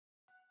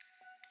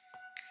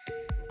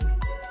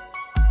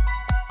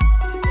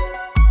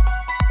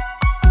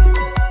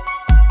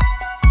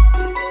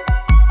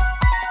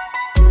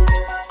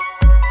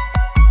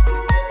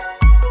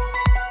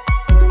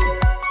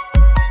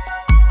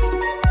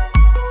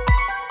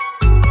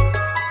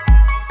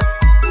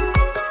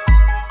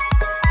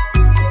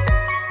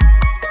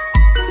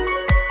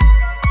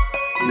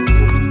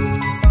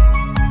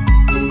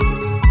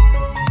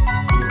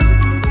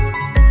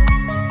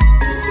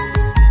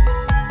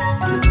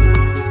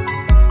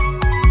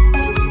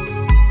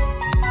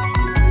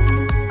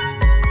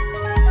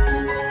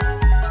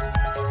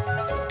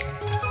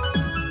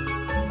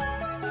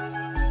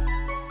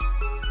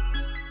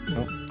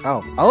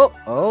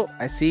Oh!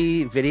 I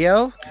see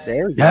video.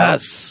 There we go.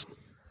 Yes.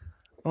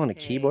 Oh, and a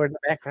keyboard in the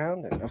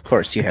background, and of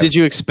course you have. Did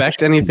you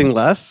expect anything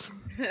less?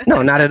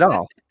 No, not at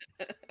all.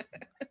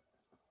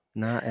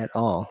 Not at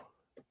all.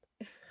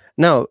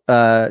 No,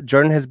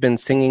 Jordan has been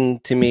singing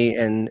to me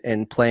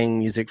and playing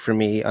music for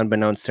me,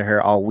 unbeknownst to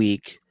her, all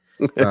week.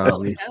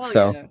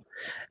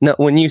 No,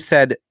 when you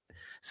said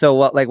so,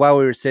 what while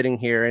we were sitting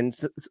here, and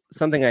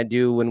something I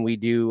do when we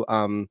do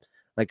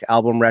like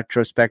album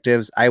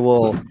retrospectives,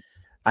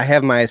 I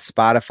have my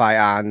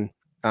Spotify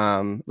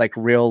on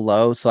real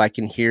low so I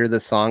can hear the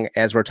song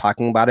as we're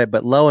talking about it,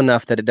 but low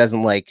enough that it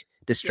doesn't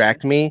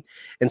distract me.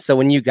 And so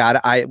when you got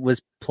it, I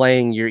was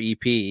playing your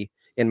EP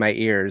in my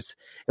ears,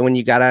 and when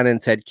you got on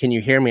and said, "Can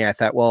you hear me?" I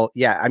thought, well,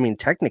 yeah, I mean,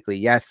 technically,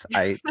 yes,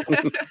 I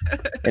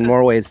in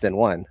more ways than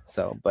one.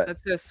 So, but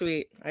that's so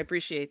sweet. I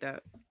appreciate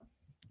that.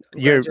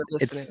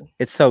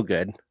 It's so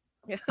good.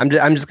 Yeah. I'm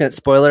just gonna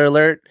spoiler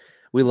alert.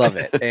 We love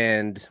it,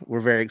 and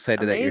we're very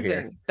excited that you're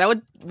here. That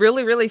would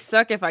really, really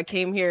suck if I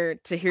came here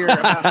to hear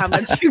about how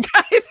much you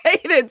guys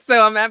hate it.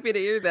 So I'm happy to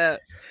hear that.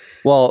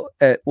 Well,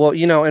 and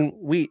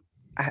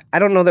I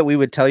don't know that we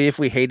would tell you if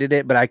we hated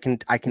it, but I can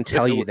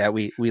tell you that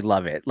we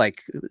love it.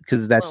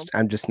 Because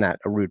I'm just not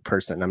a rude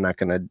person. I'm not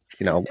gonna,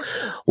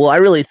 well, I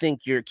really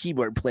think your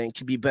keyboard playing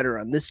could be better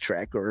on this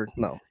track, or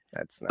no.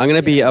 That's not. I'm going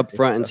to be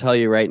upfront and tell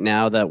you right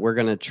now that we're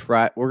going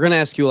to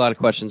ask you a lot of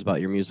questions about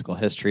your musical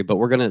history, but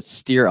we're going to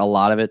steer a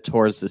lot of it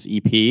towards this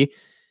EP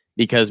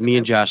because me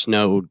and Josh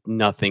know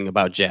nothing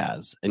about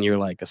jazz, and you're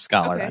like a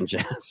scholar on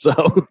jazz.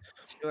 So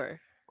sure.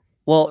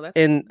 Well,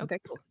 and okay,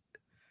 cool.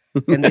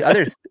 And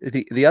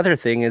the other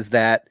thing is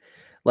that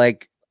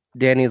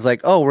Danny's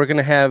like, oh, we're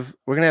gonna have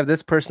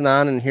this person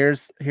on, and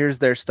here's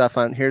their stuff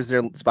on, here's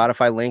their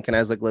Spotify link, and I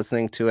was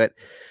listening to it,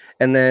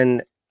 and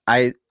then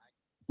I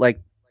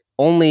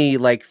only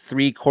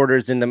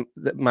 3/4 into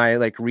my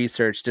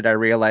research did I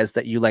realize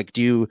that you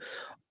do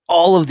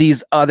all of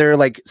these other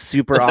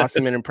super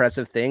awesome and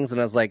impressive things, and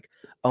I was like,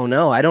 oh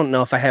no, I don't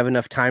know if I have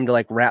enough time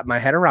to wrap my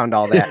head around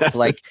all that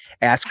to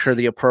ask her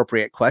the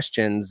appropriate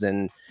questions.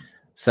 And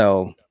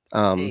so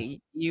hey,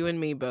 you and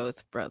me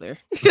both, brother.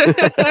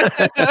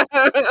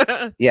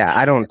 Yeah,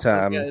 I don't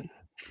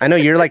I know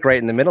you're right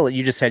in the middle.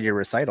 You just had your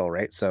recital,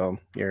 right? So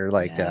you're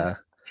yes.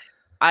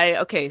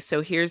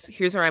 So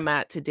here's where I'm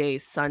at today,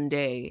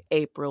 Sunday,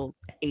 April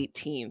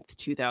 18th,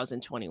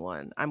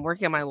 2021. I'm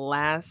working on my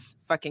last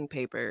fucking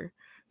paper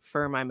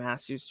for my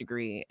master's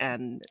degree,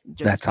 and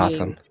just that's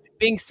awesome.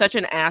 Being such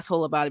an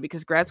asshole about it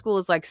because grad school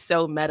is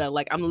so meta.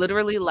 I'm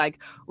literally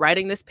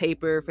writing this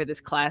paper for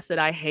this class that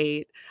I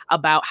hate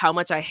about how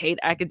much I hate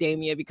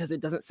academia because it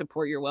doesn't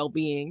support your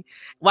well-being,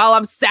 while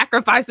I'm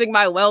sacrificing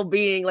my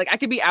well-being. I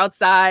could be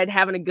outside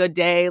having a good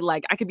day.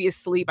 I could be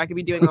asleep. I could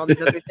be doing all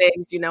these other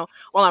things,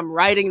 while I'm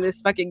writing this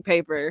fucking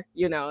paper.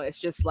 It's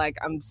just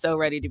I'm so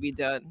ready to be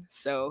done.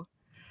 So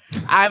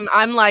I'm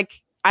I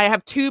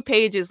have 2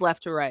 pages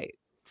left to write.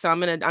 So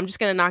I'm just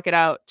gonna knock it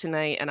out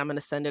tonight, and I'm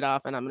gonna send it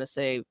off, and I'm gonna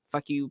say,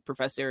 "Fuck you,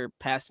 professor,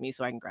 pass me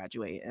so I can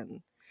graduate,"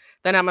 and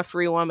then I'm a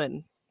free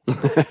woman.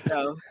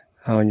 So.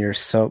 Oh, and you're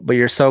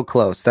so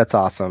close. That's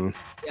awesome.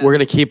 Yes. We're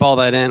gonna keep all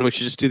that in. We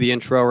should just do the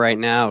intro right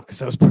now because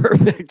that was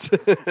perfect.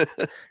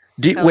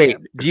 Do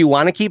you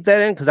want to keep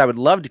that in? Because I would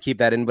love to keep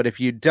that in, but if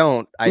you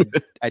don't, I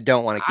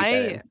don't want to keep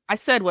that in. I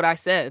said what I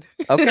said.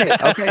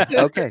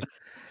 Okay.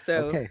 So.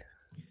 Okay.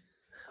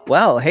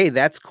 Well, hey,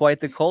 that's quite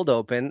the cold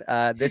open.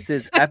 This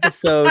is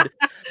episode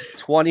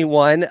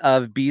 21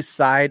 of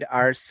B-Side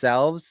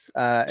Ourselves,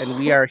 and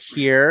we are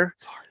here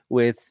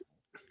with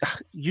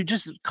you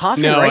just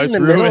coughing right in the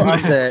middle of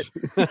the.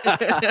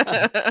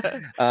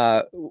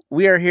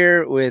 We are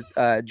here with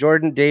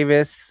Jordan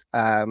Davis,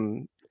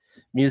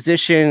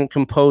 musician,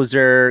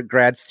 composer,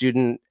 grad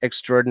student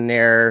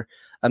extraordinaire,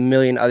 a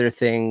million other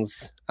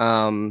things.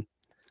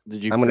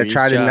 I'm going to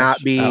try to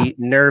not be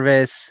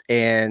nervous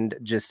and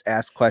just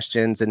ask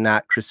questions and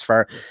not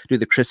do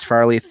the Chris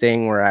Farley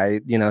thing where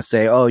I,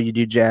 say, oh, you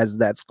do jazz.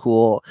 That's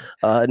cool.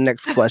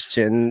 Next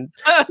question,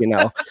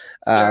 Sure.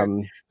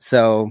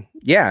 So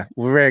yeah,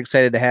 we're very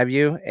excited to have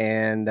you.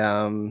 And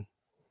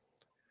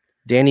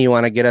Danny, you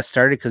want to get us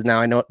started? Because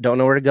now I don't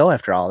know where to go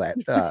after all that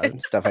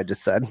stuff I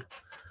just said.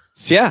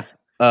 Yeah.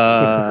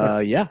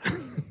 Yeah.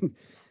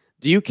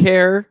 Do you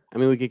care? I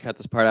mean, we could cut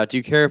this part out. Do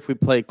you care if we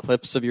play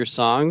clips of your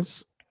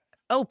songs?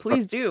 Oh,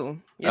 please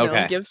do.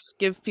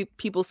 Give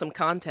people some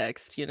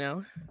context,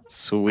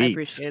 Sweet. I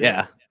appreciate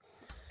it.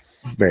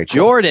 Very cool.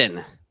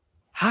 Jordan.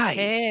 Hi.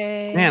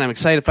 Hey. Man, I'm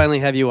excited to finally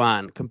have you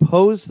on.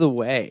 Compose the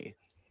Way.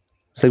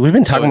 So we've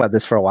been talking about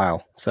this for a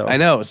while. So I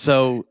know.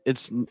 So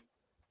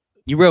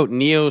you wrote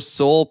Neo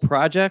Soul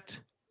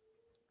Project?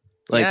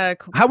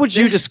 How would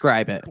you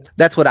describe it?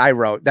 That's what I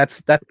wrote.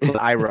 That's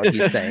what I wrote.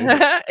 He's saying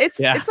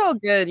it's all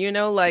good,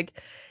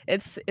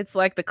 it's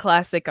like the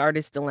classic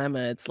artist dilemma.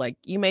 It's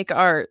you make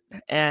art,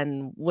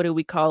 and what do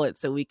we call it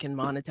so we can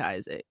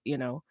monetize it?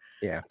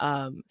 Yeah.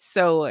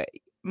 So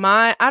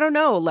I don't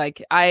know.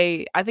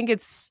 I think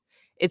it's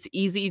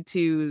easy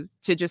to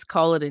just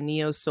call it a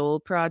neo soul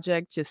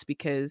project, just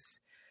because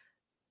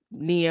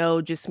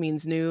neo just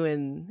means new,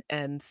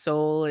 and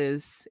soul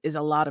is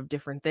a lot of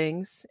different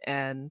things.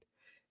 And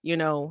you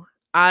know,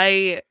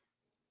 I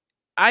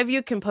I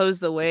view Compose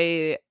the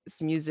Way's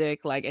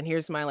music like, and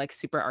here's my like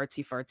super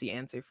artsy fartsy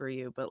answer for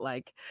you, but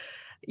like,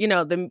 you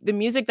know, the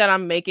music that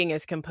I'm making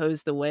as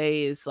Compose the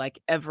Way is like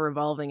ever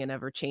evolving and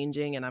ever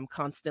changing, and I'm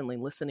constantly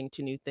listening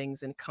to new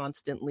things and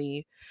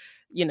constantly,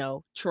 you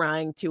know,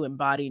 trying to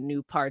embody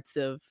new parts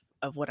of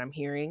what I'm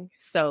hearing.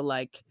 So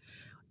like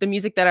the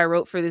music that I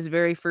wrote for this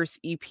very first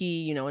EP,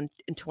 you know, in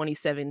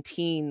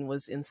 2017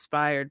 was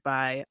inspired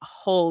by a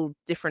whole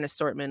different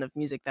assortment of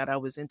music that I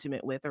was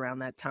intimate with around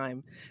that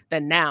time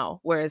than now.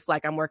 Whereas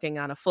like I'm working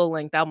on a full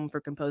length album for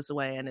Compose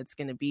Away, and it's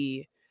going to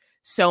be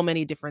so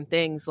many different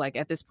things. Like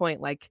at this point,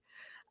 like,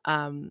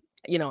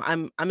 you know,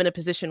 I'm in a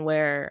position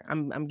where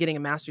I'm getting a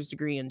master's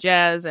degree in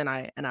jazz, and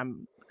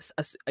I'm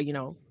you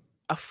know,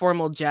 a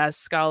formal jazz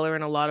scholar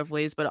in a lot of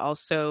ways, but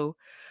also,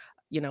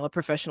 you know, a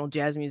professional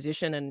jazz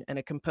musician and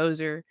a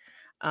composer,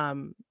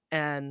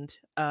 and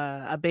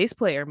a bass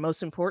player,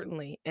 most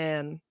importantly.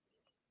 And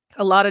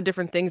a lot of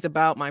different things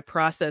about my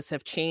process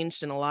have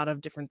changed, and a lot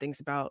of different things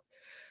about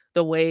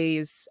the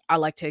ways I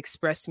like to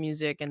express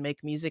music and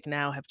make music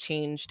now have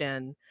changed.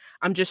 And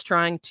I'm just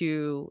trying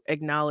to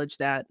acknowledge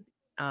that,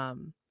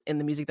 in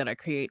the music that I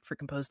create for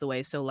Compose the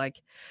Way. So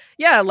like,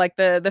 yeah, like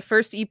the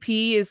first EP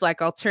is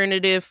like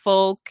alternative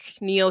folk,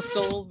 neo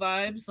soul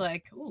vibes.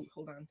 Like, oh,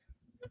 hold on.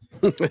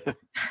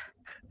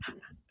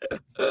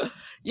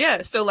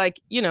 Yeah, so like,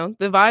 you know,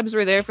 the vibes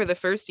were there for the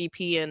first EP,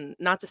 and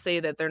not to say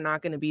that they're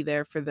not going to be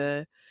there for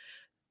the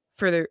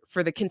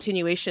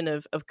continuation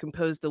of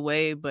Compose the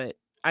Way, but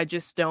I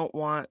just don't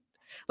want,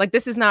 like,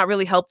 this is not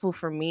really helpful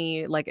for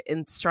me, like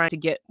in trying to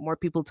get more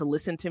people to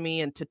listen to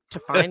me and to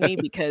find me,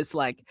 because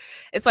like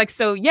it's like,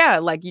 so yeah,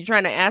 like you're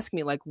trying to ask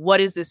me like,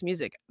 what is this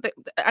music?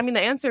 I mean,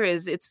 the answer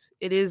is it's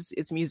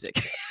music.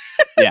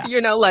 Yeah.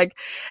 You know, like,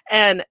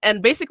 and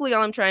basically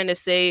all I'm trying to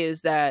say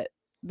is that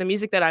the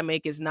music that I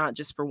make is not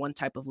just for one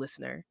type of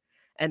listener,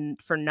 and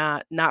for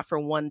not for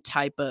one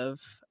type of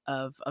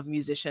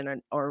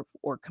musician or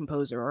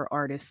composer or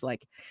artist.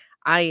 Like,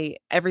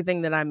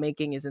 everything that I'm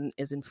making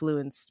is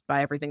influenced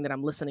by everything that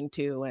I'm listening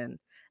to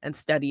and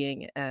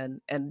studying,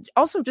 and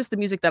also just the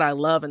music that I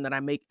love and that I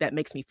make that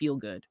makes me feel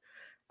good.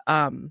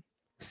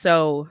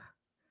 So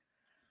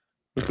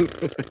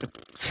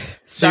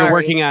So you're sorry.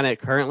 working on it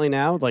currently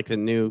now, like the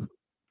new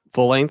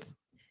full length?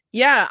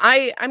 Yeah,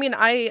 I mean,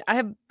 I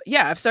have,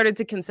 yeah, I've started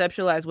to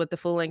conceptualize what the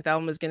full length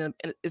album is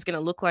gonna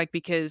look like,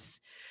 because,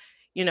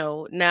 you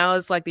know, now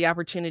is like the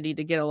opportunity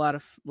to get a lot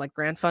of like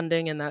grant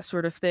funding and that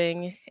sort of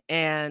thing.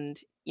 And,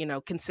 you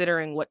know,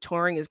 considering what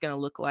touring is gonna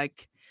look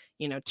like,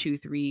 you know, 2,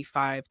 3,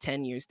 5,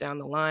 10 years down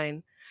the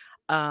line.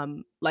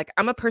 Like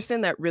I'm a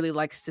person that really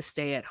likes to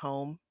stay at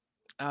home.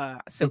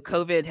 So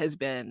COVID has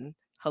been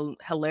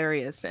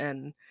hilarious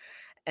and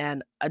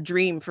a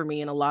dream for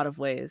me in a lot of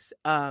ways.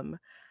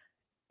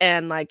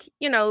 And like,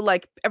 you know,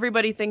 like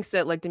everybody thinks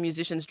that like the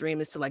musician's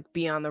dream is to like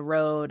be on the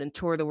road and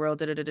tour the world,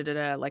 da, da, da, da, da,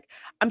 da. Like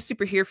I'm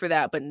super here for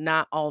that, but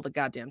not all the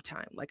goddamn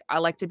time. Like I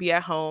like to be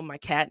at home. My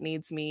cat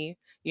needs me.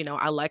 You know,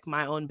 I like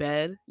my own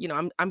bed. You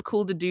know, I'm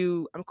cool to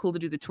do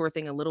the tour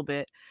thing a little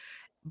bit,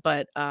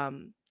 but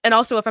and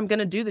also if I'm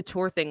gonna do the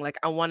tour thing, like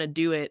I want to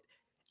do it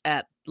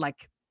at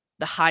like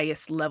the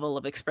highest level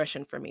of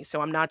expression for me. So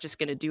I'm not just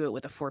gonna do it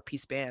with a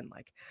 4-piece band.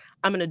 Like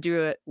I'm gonna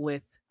do it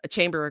with a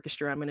chamber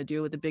orchestra. I'm gonna do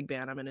it with a big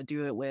band. I'm gonna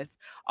do it with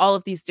all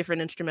of these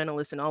different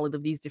instrumentalists and all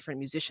of these different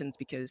musicians,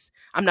 because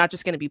I'm not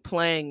just gonna be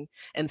playing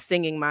and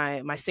singing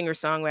my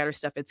singer-songwriter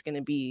stuff. It's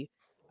gonna be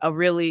a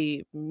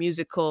really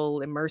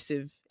musical,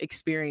 immersive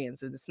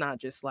experience, and it's not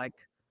just like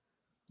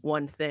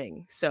one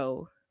thing.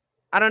 So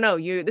I don't know.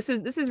 This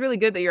is really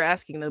good that you're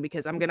asking though,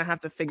 because I'm gonna have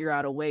to figure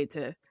out a way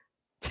to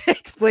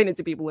explain it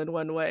to people in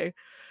one way.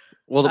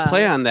 Well, to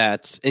play on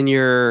that, in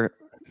your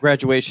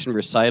graduation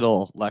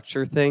recital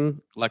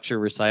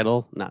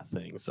recital, not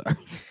thing, sorry.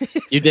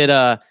 You did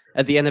at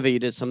the end of it, you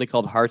did something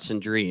called Hearts and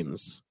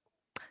Dreams.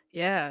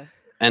 Yeah.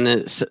 And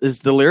is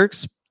the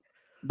lyrics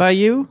by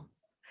you?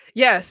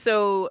 Yeah,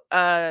 so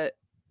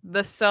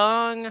the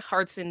song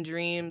Hearts and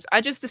Dreams,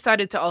 I just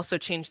decided to also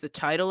change the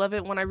title of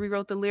it when I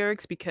rewrote the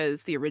lyrics,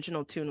 because the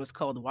original tune was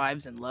called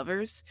Wives and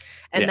Lovers,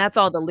 and that's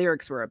all the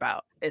lyrics were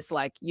about. It's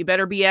like, you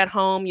better be at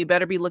home, you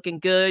better be looking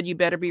good, you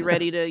better be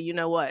ready to, you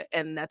know what,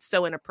 and that's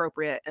so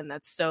inappropriate, and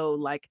that's so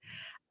like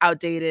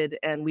outdated,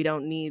 and we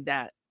don't need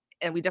that,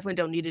 and we definitely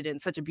don't need it in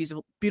such a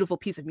beautiful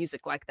piece of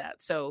music like that.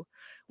 So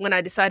when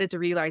I decided to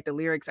rewrite the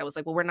lyrics, I was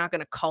like, well, we're not going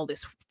to call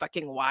this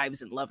fucking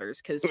Wives and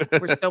Lovers, because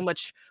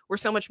we're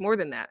so much more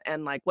than that.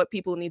 And like what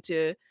people need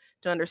to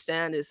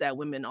understand is that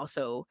women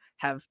also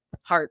have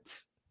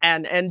hearts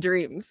and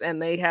dreams, and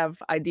they have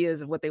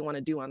ideas of what they want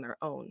to do on their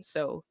own.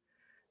 So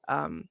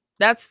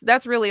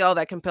that's really all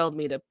that compelled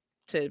me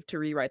to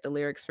rewrite the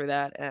lyrics for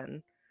that.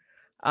 And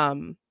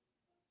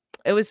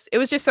it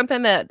was just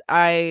something that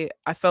I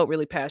felt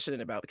really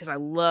passionate about, because I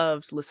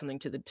loved listening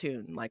to the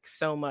tune like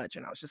so much,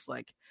 and I was just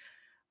like,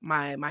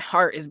 my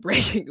heart is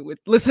breaking with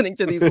listening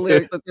to these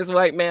lyrics with this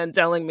white man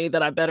telling me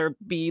that I better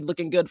be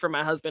looking good for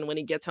my husband when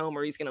he gets home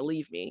or he's going to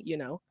leave me, you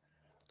know?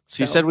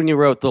 So you said when you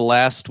wrote the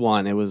last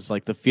one, it was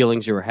like the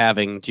feelings you were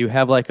having. Do you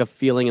have like a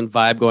feeling and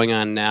vibe going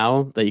on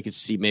now that you could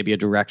see maybe a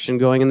direction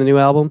going in the new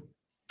album?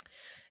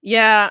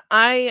 Yeah,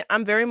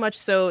 I'm very much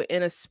so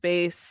in a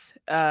space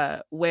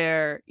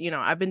where, you know,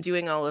 I've been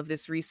doing all of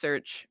this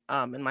research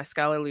in my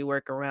scholarly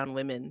work around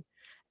women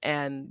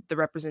and the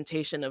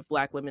representation of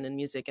Black women in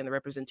music and the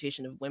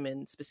representation of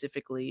women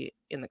specifically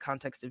in the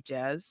context of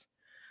jazz.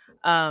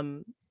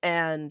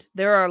 And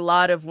there are a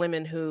lot of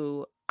women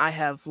who I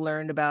have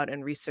learned about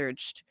and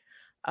researched,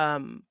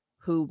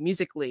 who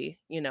musically,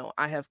 you know,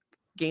 I have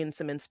gained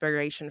some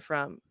inspiration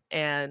from.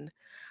 And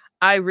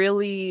I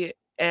really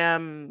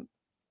am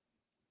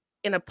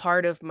in a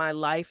part of my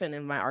life and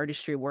in my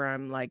artistry where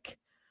I'm like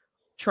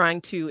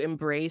trying to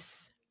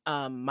embrace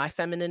my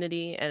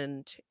femininity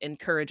and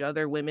encourage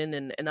other women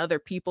and other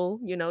people,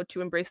 you know,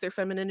 to embrace their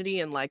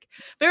femininity and like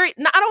I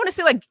don't want to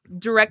say like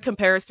direct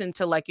comparison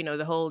to like, you know,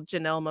 the whole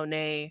Janelle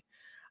Monáe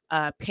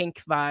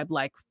Pink vibe,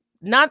 like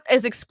not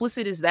as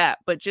explicit as that,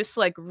 but just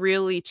like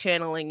really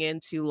channeling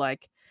into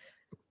like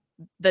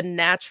the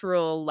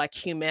natural like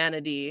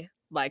humanity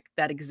like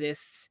that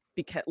exists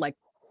because like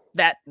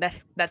that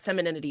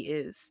femininity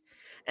is,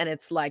 and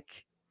it's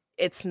like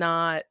it's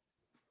not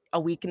a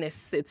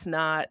weakness, it's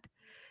not,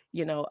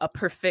 you know, a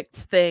perfect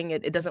thing.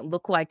 It doesn't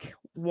look like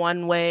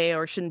one way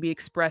or shouldn't be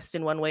expressed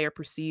in one way or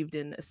perceived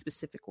in a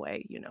specific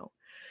way, you know.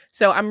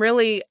 So I'm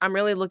really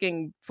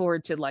looking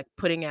forward to like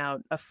putting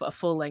out a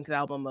full length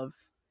album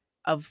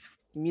of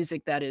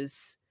music that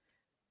is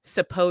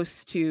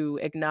supposed to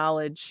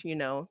acknowledge, you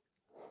know,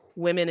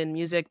 women in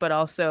music, but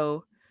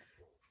also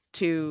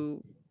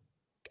to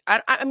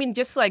I mean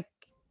just like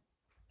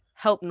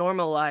help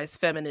normalize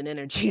feminine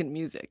energy in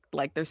music.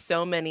 Like there's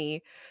so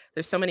many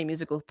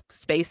musical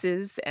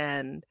spaces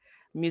and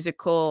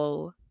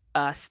musical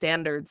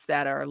standards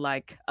that are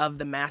like of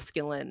the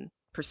masculine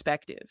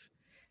perspective,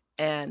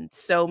 and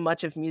so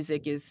much of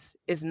music is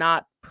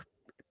not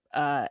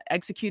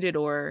executed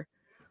or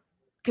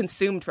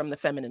consumed from the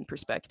feminine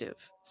perspective.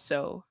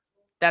 So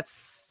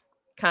that's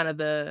kind of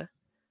the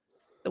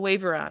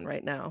wave we're on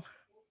right now.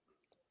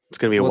 It's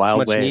gonna be a wild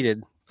much wave.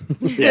 Needed.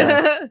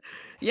 Yeah.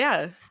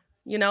 Yeah.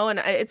 You know, and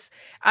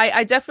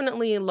I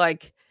definitely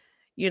like,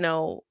 you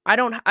know, I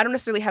don't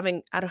necessarily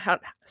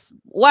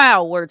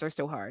wow, words are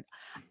so hard.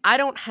 I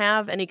don't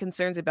have any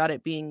concerns about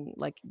it being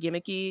like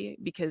gimmicky,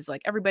 because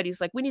like everybody's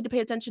like, we need to pay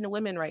attention to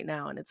women right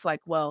now. And it's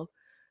like, well,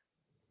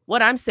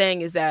 what I'm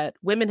saying is that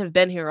women have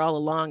been here all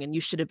along and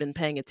you should have been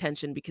paying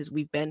attention because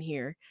we've been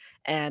here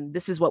and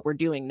this is what we're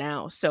doing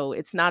now. So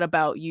it's not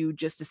about you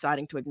just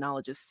deciding to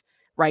acknowledge us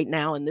right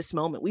now in this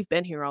moment. We've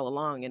been here all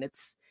along, and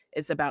it's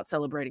about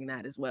celebrating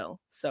that as well.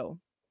 So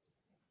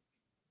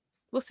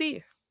we'll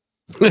see.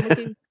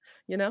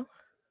 You know,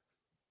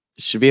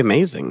 Should be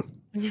amazing.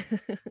 I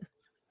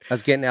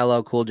was getting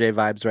LL Cool J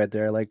vibes right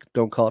there. Like,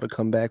 don't call it a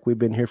comeback. We've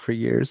been here for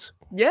years.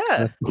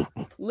 Yeah,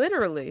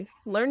 literally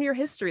learn your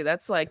history.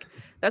 That's like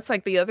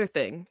the other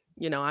thing.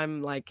 You know,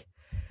 I'm like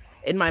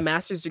in my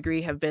master's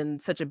degree have been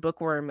such a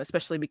bookworm,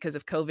 especially because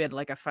of COVID.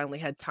 Like I finally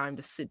had time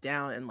to sit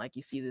down and like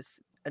you see this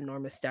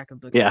enormous stack of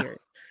books here.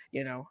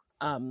 You know,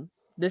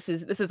 this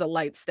is a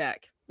light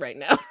stack right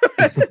now.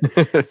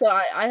 So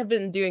I have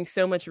been doing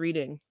so much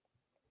reading,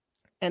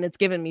 and it's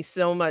given me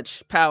so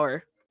much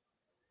power.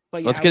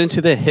 But Let's get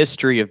into the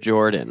history of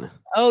Jordan.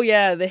 Oh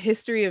yeah, the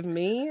history of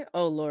me.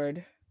 Oh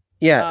Lord.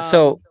 Yeah.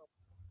 So,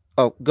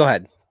 go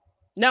ahead.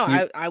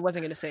 No, I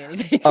wasn't going to say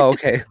anything. Oh,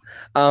 okay.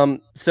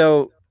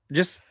 So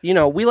just, you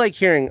know, we like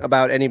hearing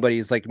about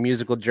anybody's like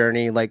musical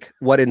journey, like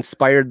what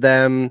inspired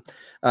them,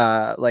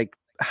 like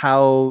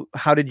how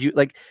did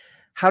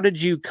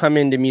you come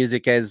into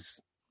music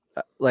as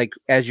like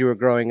as you were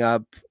growing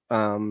up,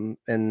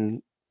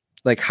 and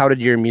like how did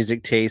your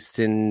music taste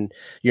and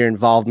your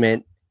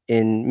involvement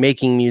in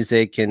making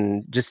music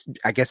and just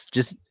I guess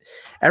just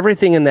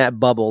everything in that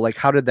bubble, like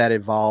how did that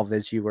evolve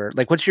as you were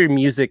like what's your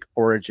music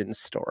origin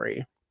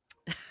story?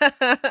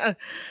 Yeah,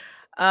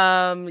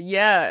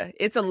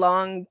 it's a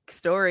long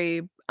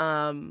story,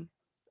 and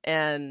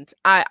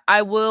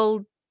I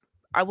will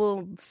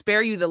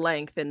spare you the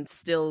length and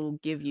still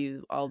give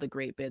you all the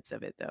great bits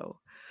of it though.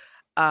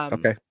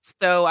 Okay.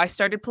 So I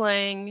started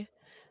playing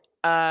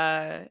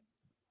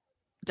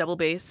double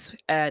bass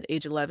at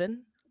age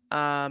 11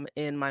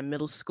 in my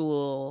middle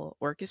school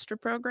orchestra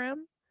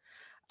program.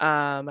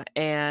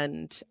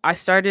 And I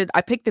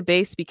picked the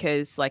bass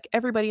because like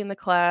everybody in the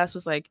class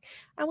was like,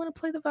 I want to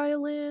play the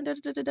violin, da,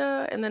 da, da,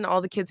 da. And then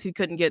all the kids who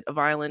couldn't get a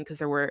violin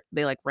because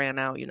they like ran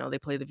out, you know, they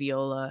play the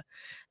viola.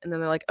 And then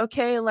they're like,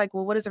 okay, like,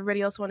 well, what does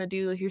everybody else want to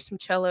do? Here's some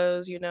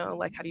cellos, you know,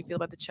 like, how do you feel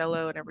about the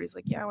cello? And everybody's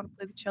like, yeah, I want to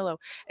play the cello.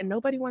 And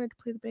nobody wanted to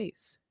play the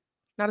bass.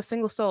 Not a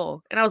single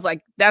soul. And I was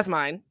like, that's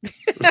mine.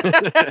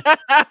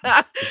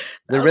 The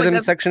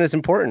rhythm section is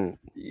important.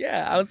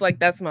 Yeah. I was like,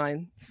 that's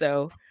mine.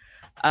 So,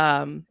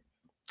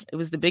 it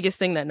was the biggest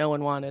thing that no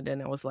one wanted.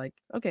 And I was like,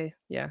 okay,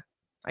 yeah,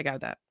 I got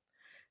that.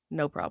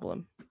 No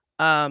problem.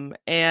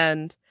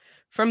 And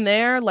from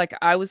there, like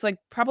I was like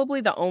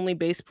probably the only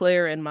bass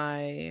player in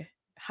my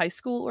high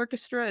school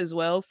orchestra as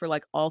well for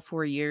like all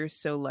 4 years.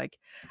 So like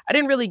I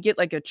didn't really get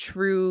like a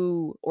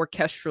true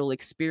orchestral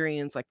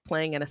experience, like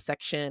playing in a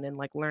section and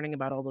like learning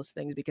about all those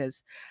things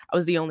because I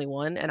was the only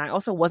one. And I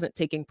also wasn't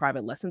taking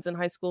private lessons in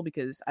high school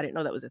because I didn't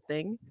know that was a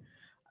thing.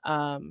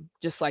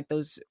 Just like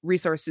those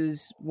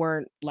resources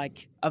weren't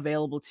like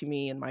available to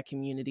me in my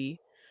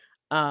community.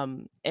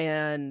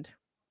 And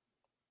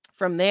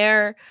from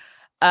there,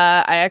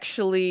 I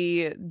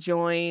actually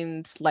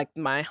joined like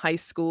my high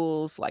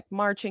school's like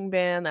marching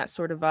band, that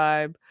sort of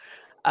vibe.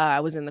 I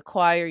was in the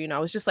choir, I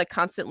was just like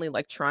constantly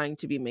like trying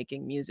to be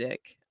making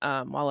music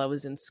while I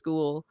was in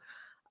school.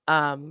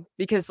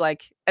 Because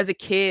like as a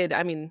kid,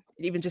 I mean,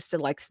 even just to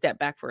like step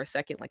back for a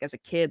second, like as a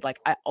kid, like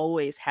I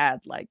always had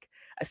like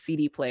a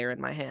CD player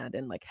in my hand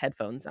and like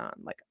headphones on,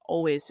 like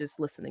always just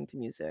listening to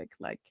music.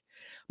 Like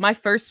my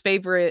first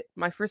favorite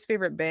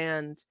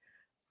band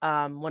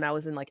when I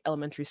was in like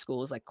elementary school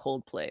was like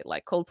Coldplay.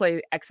 Like Coldplay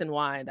X and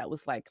Y, that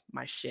was like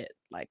my shit.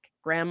 Like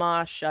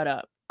grandma, shut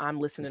up. I'm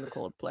listening to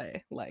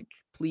Coldplay. Like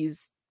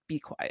please be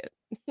quiet.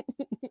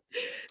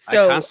 I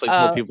constantly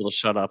told people to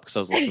shut up because I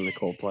was listening to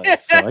Coldplay.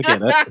 So I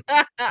get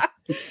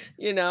it.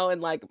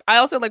 And like I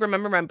also like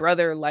remember my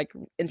brother like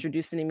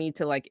introducing me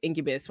to like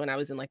Incubus when I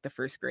was in like the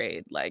first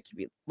grade. Like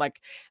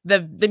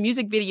the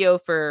music video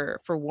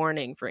for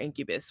Warning for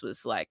Incubus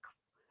was like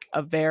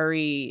a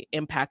very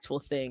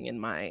impactful thing in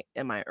my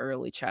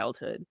early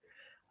childhood.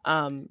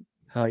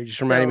 Oh, you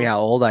just reminded me how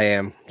old I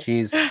am.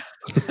 Jeez.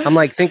 I'm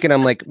like thinking,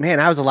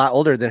 man, I was a lot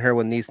older than her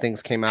when these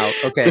things came out.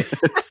 Okay.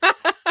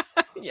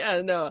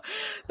 Yeah, no,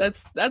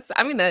 that's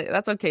I mean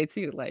that's okay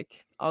too.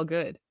 Like all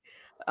good.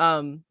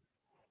 And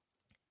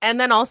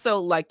then also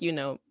like,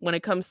 when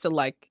it comes to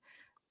like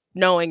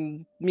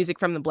knowing music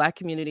from the Black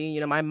community,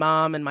 my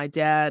mom and my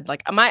dad,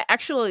 like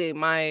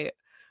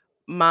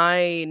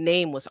my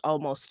name was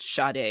almost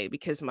Sade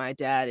because my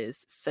dad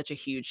is such a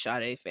huge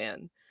Sade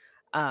fan.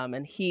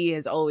 And he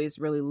has always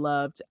really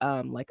loved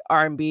like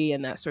R&B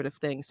and that sort of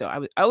thing. So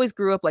I always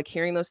grew up like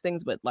hearing those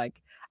things, but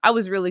like I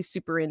was really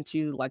super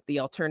into like the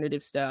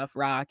alternative stuff,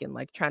 rock, and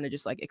like trying to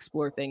just like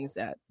explore things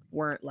that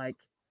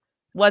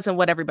wasn't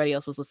what everybody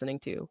else was listening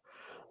to.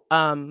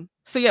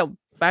 So yeah,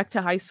 back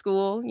to high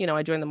school,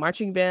 I joined the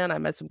marching band. I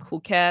met some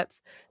cool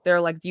cats. They're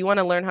like, do you want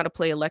to learn how to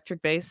play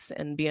electric bass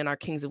and be in our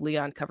Kings of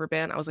Leon cover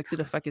band? I was like, who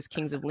the fuck is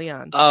Kings of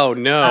Leon? Oh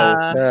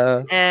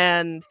no.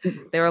 And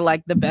they were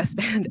like the best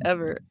band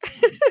ever.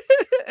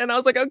 And I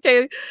was like,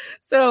 okay.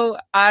 So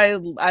I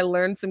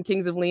learned some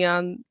Kings of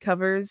Leon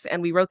covers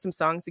and we wrote some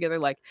songs together.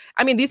 Like,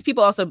 I mean, these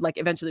people also like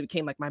eventually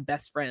became like my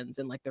best friends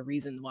and like the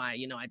reason why,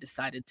 I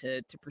decided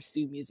to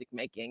pursue music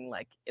making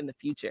like in the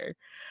future.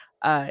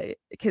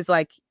 Because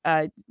like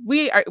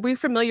we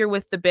familiar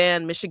with the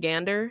band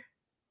Michigander?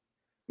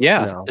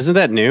 Yeah. No. Isn't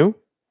that new?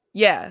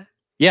 Yeah.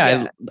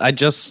 Yeah. They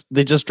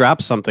just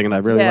dropped something and I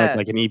really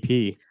like an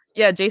EP.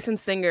 Yeah, Jason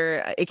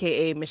Singer,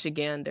 aka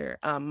Michigander.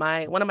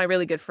 One of my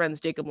really good friends,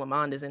 Jacob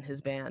Lamond, is in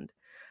his band.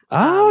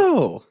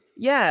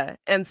 Yeah.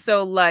 And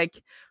so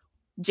like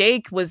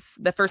Jake was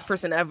the first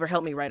person to ever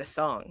help me write a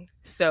song.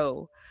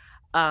 So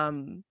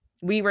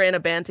we were in a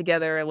band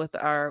together with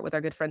our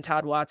good friend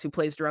Todd Watts, who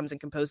plays drums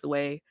and composed The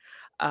Way.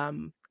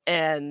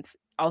 And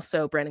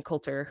also Brandon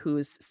Coulter,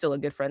 who's still a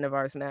good friend of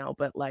ours now.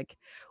 But like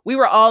we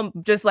were all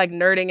just like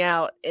nerding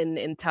out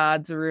in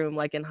Todd's room,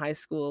 like in high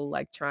school,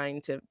 like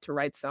trying to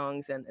write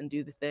songs and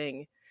do the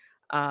thing.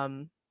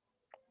 And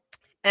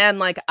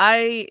like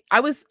I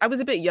was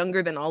a bit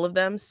younger than all of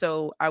them.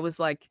 So I was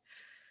like,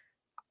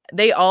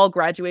 they all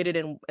graduated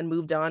and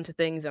moved on to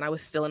things. And I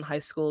was still in high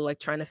school, like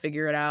trying to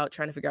figure out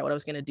what I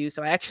was going to do.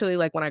 So I actually,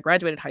 like when I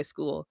graduated high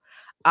school,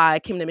 I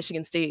came to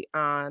Michigan State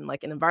on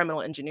like an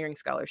environmental engineering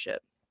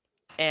scholarship.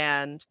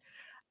 And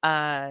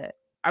I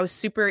was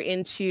super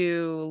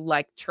into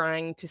like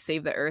trying to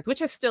save the earth,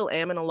 which I still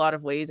am in a lot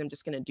of ways. I'm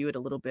just going to do it a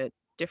little bit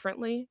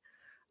differently.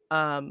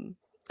 And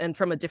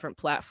from a different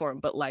platform.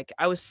 But like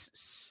I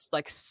was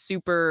like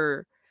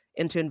super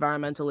into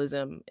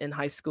environmentalism in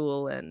high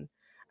school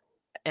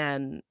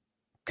and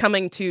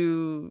coming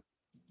to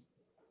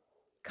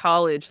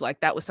college, like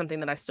that was something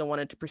that I still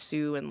wanted to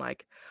pursue and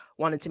like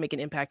wanted to make an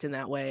impact in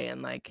that way.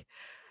 And like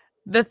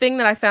the thing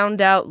that I found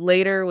out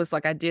later was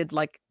like I did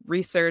like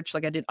research,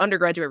 like I did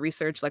undergraduate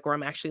research, like where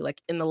I'm actually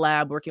like in the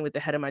lab working with the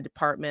head of my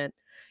department,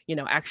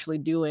 actually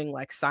doing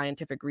like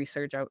scientific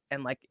research.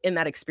 And like in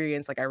that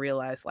experience, like I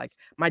realized like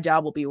my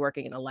job will be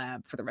working in a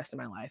lab for the rest of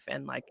my life.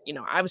 And like,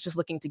 I was just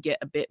looking to get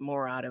a bit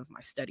more out of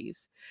my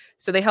studies.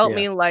 So they helped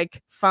me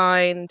like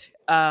find,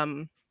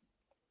 a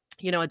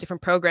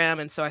different program.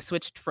 And so I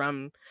switched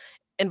from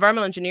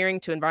environmental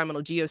engineering to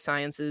environmental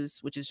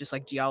geosciences, which is just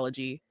like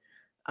geology.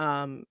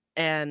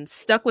 And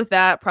stuck with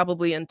that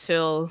probably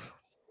until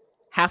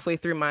halfway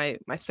through my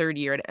third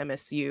year at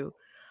MSU,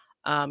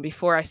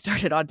 before I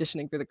started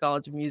auditioning for the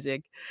College of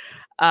Music.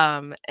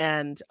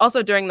 And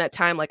also during that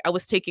time, like I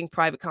was taking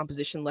private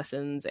composition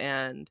lessons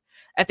and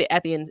at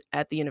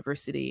the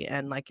university,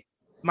 and like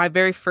my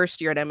very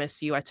first year at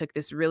MSU, I took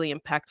this really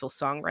impactful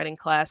songwriting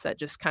class that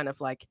just kind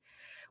of like,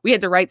 we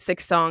had to write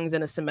 6 songs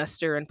in a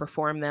semester and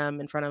perform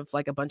them in front of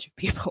like a bunch of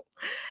people.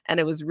 And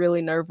it was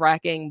really nerve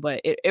wracking,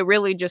 but it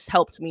really just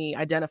helped me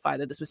identify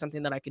that this was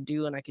something that I could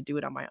do and I could do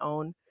it on my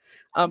own.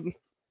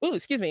 Ooh,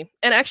 excuse me.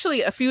 And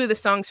actually a few of the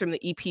songs from the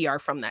EP are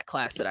from that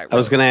class that I wrote. I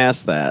was going to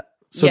ask that.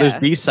 So Yeah.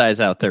 there's B-sides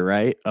out there,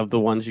 right? Of the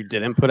ones you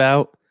didn't put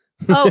out?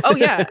 Oh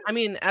yeah. I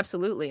mean,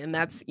 absolutely. And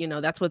that's,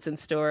 that's what's in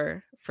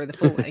store for the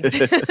full length.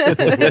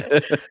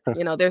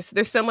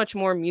 There's so much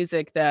more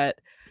music that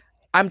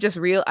I'm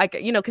just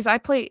because I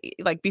play,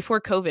 like,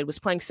 before COVID, was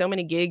playing so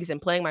many gigs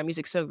and playing my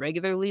music so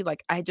regularly.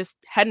 Like, I just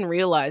hadn't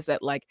realized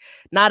that, like,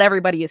 not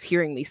everybody is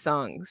hearing these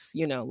songs,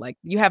 like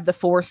you have the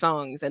 4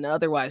 songs and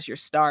otherwise you're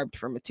starved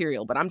for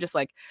material. But I'm just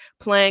like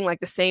playing like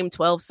the same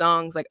 12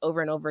 songs like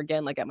over and over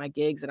again, like at my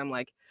gigs. And I'm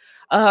like,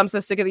 oh, I'm so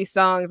sick of these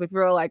songs. But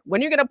people are like,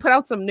 when you're going to put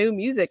out some new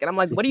music? And I'm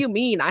like, what do you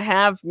mean? I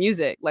have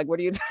music. Like, what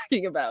are you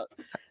talking about?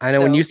 I know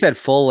when you said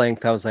full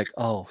length, I was like,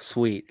 oh,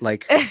 sweet.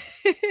 Like,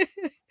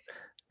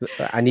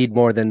 I need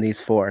more than these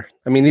 4.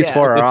 I mean, these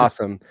 4 are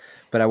awesome,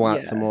 but I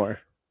want some more.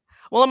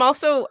 Well, I'm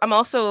also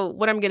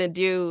what I'm gonna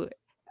do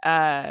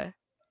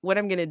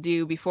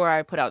before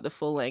I put out the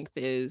full length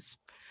is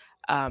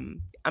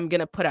I'm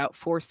gonna put out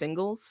 4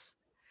 singles.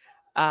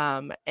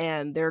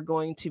 And they're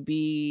going to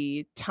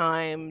be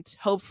timed,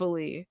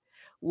 hopefully,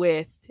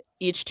 with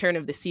each turn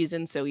of the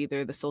season, so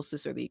either the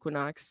solstice or the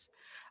equinox.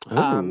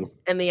 And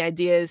the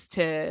idea is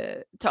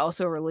to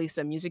also release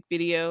a music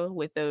video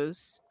with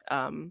those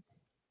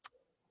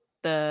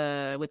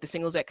with the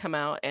singles that come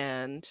out,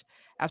 and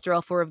after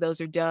all 4 of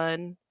those are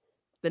done,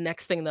 the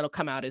next thing that'll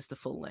come out is the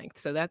full length.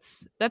 So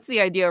that's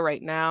the idea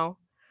right now,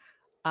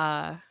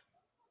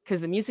 because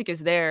the music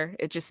is there,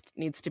 it just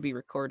needs to be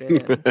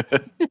recorded.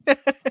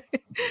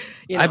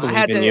 And, I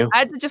believe in you. I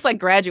had to just like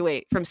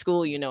graduate from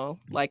school,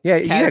 like, yeah,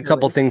 you got a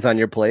couple things on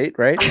your plate,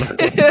 right?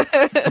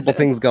 A couple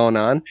things going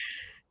on.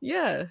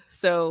 Yeah.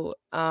 So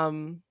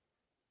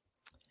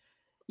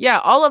yeah,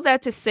 all of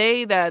that to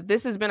say that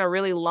this has been a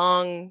really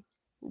long,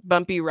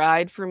 bumpy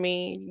ride for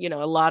me. A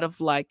lot of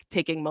like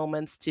taking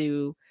moments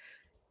to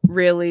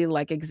really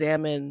like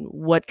examine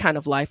what kind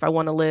of life I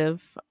want to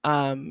live,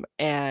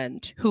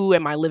 and who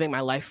am I living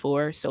my life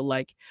for. So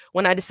like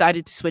when I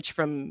decided to switch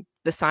from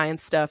the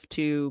science stuff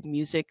to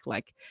music,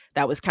 like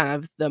that was kind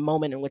of the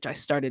moment in which I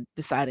started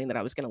deciding that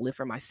I was going to live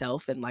for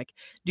myself and like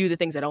do the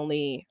things that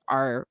only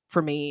are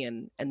for me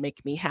and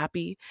make me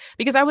happy.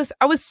 Because I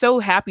was so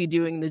happy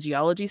doing the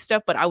geology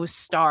stuff, but I was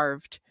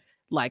starved.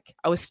 Like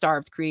I was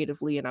starved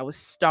creatively and I was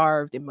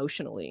starved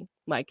emotionally,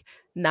 like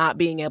not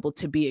being able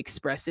to be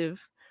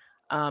expressive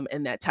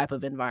in that type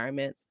of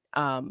environment.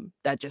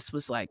 That just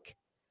was like,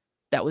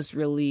 that was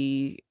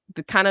really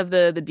the kind of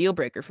the deal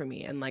breaker for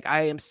me. And like,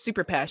 I am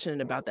super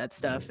passionate about that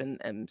stuff and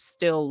am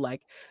still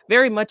like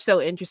very much so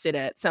interested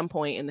at some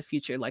point in the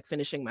future, like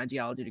finishing my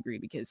geology degree,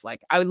 because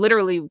like I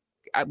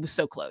was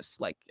so close.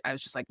 Like I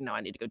was just like, no,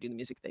 I need to go do the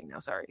music thing now.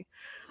 Sorry.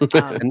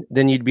 And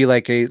then you'd be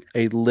like a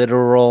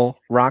literal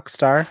rock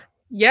star.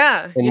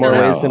 Yeah. In more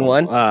ways than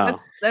one. Wow.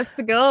 That's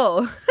the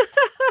goal.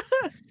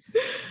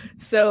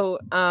 So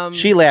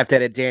she laughed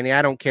at it, Danny.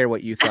 I don't care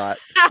what you thought.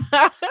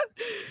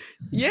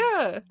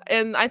 Yeah.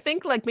 And I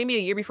think like maybe a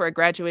year before I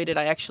graduated,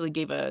 I actually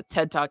gave a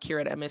TED Talk here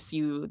at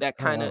MSU that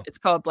kind of, it's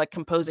called like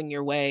Composing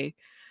Your Way.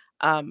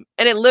 And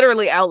it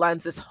literally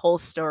outlines this whole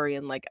story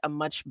in like a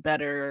much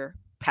better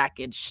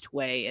packaged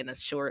way in a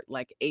short,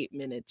 like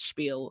 8-minute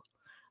spiel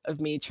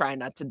of me trying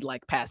not to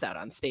like pass out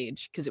on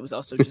stage, because it was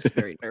also just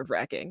very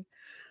nerve-wracking.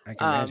 I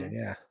can imagine,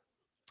 yeah.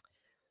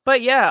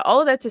 But yeah,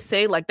 all of that to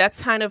say, like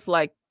that's kind of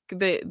like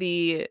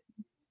the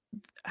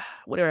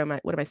what am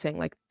I saying?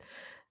 Like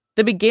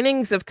the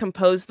beginnings of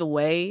Compose the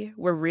Way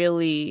were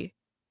really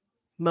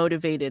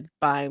motivated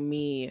by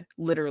me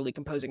literally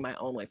composing my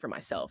own way for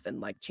myself and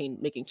like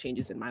making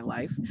changes in my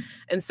life.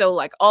 And so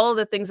like all of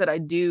the things that I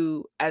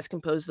do as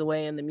Compose the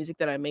Way and the music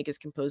that I make as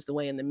Compose the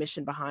Way and the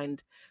mission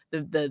behind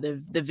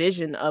the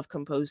vision of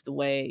Compose the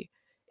Way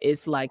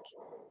is like,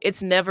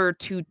 it's never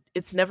too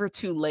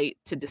late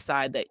to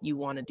decide that you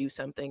want to do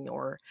something,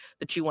 or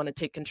that you want to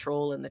take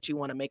control and that you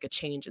want to make a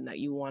change and that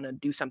you want to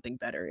do something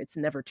better. It's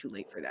never too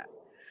late for that.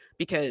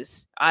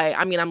 Because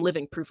I mean, I'm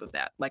living proof of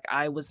that. Like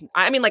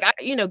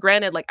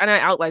granted, like, and I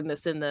outlined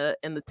this in the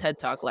TED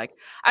Talk, like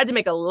I had to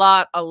make a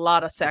lot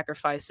of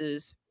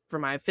sacrifices for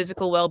my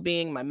physical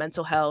well-being, my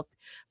mental health,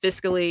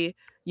 fiscally,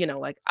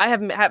 like I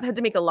have had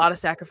to make a lot of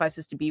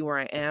sacrifices to be where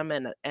I am.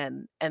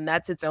 And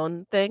that's its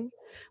own thing.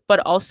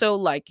 But also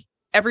like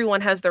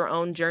everyone has their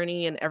own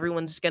journey and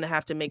everyone's going to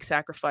have to make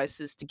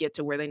sacrifices to get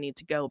to where they need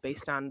to go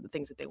based on the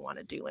things that they want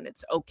to do. And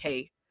it's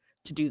okay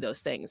to do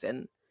those things.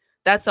 And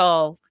that's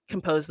all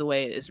Compose the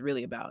Way is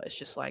really about. It's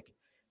just like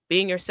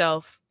being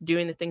yourself,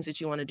 doing the things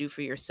that you want to do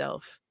for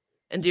yourself,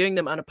 and doing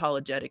them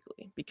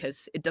unapologetically,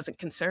 because it doesn't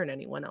concern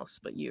anyone else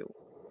but you,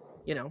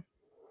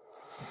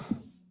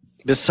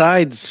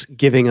 Besides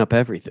giving up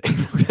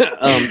everything,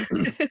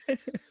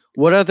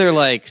 what other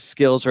like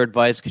skills or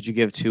advice could you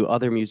give to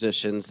other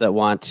musicians that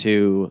want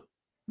to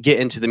get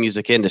into the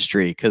music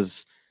industry?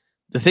 Because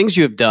the things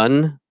you have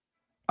done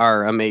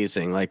are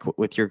amazing. Like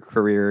with your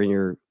career and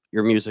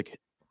your music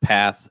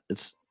path,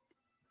 it's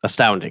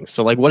astounding.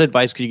 So like, what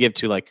advice could you give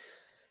to like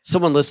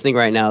someone listening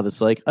right now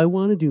that's like, I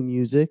want to do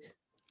music?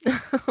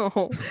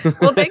 Well,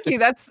 thank you.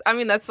 That's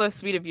so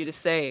sweet of you to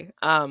say.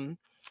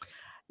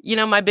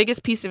 My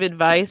biggest piece of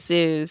advice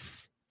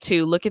is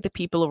to look at the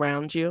people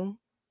around you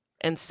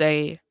and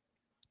say,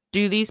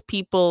 do these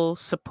people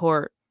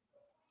support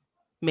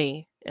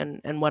me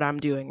and what I'm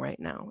doing right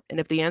now? And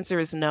if the answer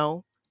is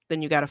no,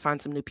 then you got to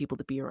find some new people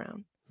to be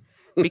around.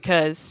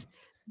 Because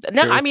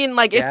no, True. I mean,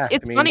 like Yeah,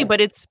 it's funny,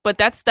 but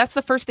that's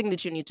the first thing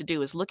that you need to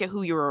do is look at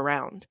who you're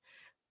around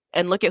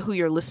and look at who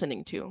you're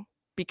listening to.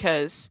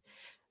 Because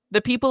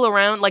the people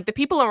around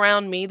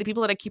me, the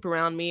people that I keep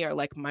around me are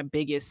like my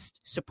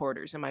biggest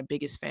supporters and my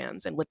biggest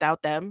fans. And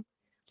without them,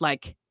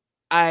 like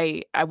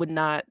I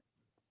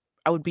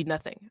would be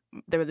nothing.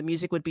 The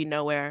music would be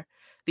nowhere.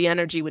 The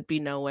energy would be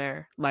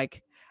nowhere.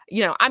 Like,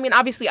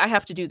 obviously I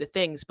have to do the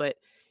things, but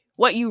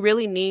what you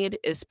really need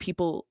is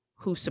people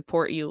who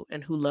support you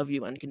and who love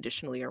you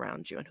unconditionally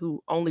around you and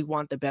who only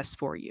want the best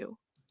for you.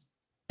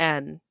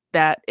 And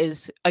that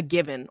is a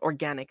given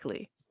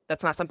organically.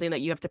 That's not something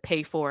that you have to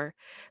pay for.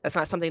 That's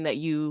not something that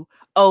you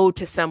owe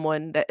to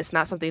someone. That it's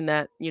not something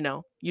that,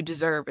 you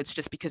deserve. It's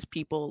just because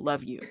people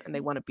love you and they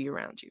want to be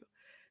around you.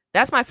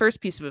 That's my first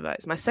piece of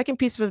advice. My second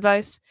piece of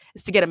advice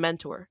is to get a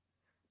mentor.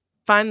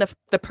 Find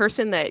the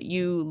person that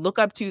you look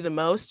up to the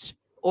most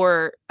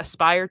or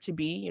aspire to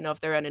be. If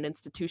they're at an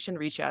institution,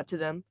 reach out to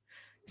them.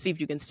 See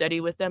if you can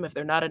study with them. If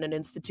they're not at an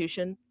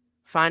institution,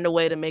 find a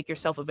way to make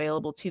yourself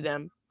available to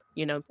them.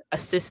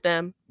 Assist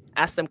them,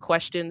 ask them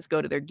questions,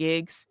 go to their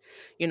gigs,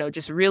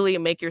 just really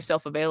make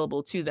yourself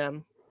available to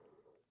them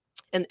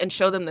and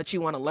show them that you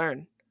want to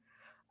learn.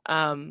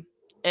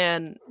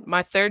 And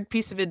my third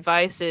piece of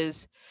advice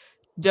is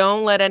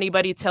don't let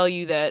anybody tell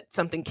you that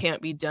something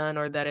can't be done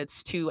or that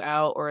it's too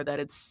out or that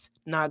it's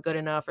not good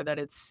enough or that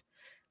it's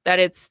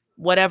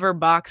whatever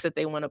box that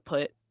they want to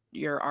put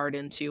your art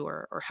into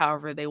or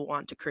however they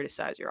want to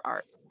criticize your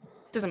art.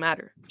 It doesn't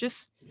matter.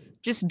 Just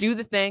do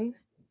the thing.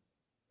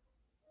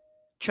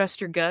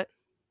 Trust your gut.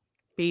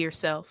 Be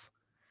yourself.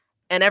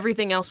 And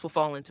everything else will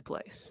fall into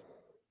place.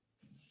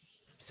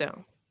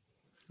 So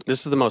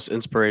this is the most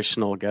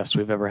inspirational guest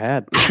we've ever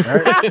had. All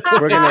right.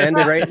 We're gonna end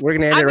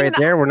it right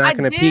there. We're not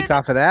gonna peek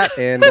off of that.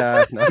 And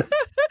no.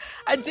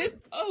 I did.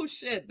 Oh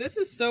shit! This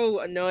is so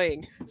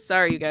annoying.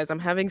 Sorry, you guys. I'm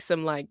having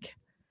some like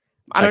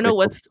I don't know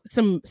what's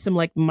some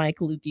like Mike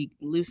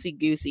loosey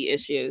goosey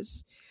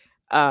issues.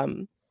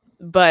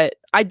 But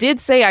I did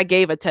say I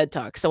gave a TED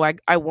Talk, so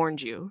I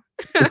warned you.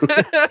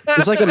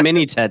 It's like a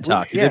mini TED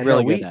Talk. You did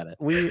really good at it.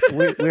 We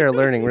are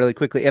learning really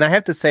quickly. And I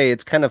have to say,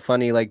 it's kind of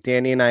funny. Like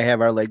Danny and I have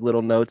our like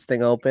little notes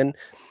thing open.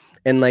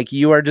 And like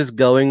you are just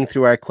going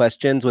through our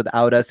questions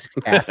without us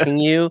asking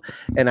you.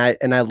 And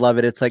I love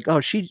it. It's like,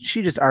 oh, she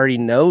just already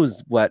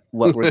knows what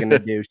we're gonna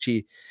do.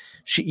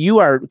 You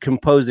are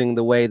composing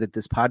the way that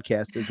this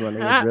podcast is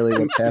running is really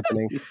what's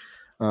happening.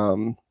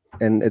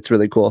 And it's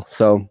really cool.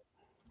 So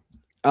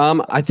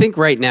I think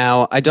right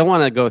now, I don't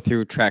want to go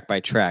through track by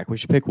track. We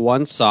should pick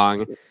one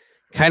song,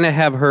 kind of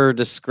have her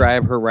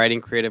describe her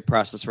writing creative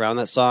process around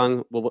that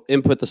song. We'll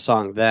input the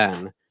song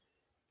then.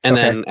 And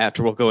then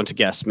after we'll go into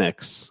guest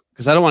mix.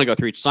 Because I don't want to go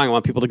through each song. I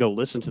want people to go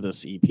listen to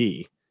this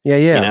EP.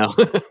 Yeah.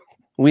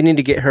 We need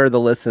to get her the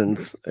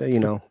listens,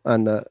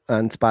 on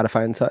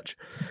Spotify and such.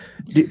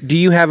 Do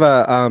you have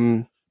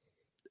a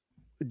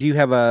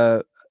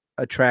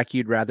track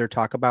you'd rather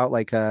talk about?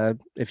 Like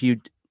if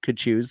you could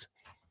choose?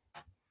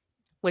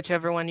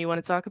 Whichever one you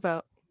want to talk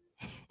about.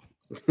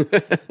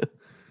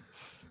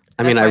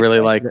 I mean, I really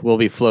like We'll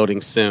Be Floating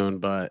Soon,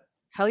 but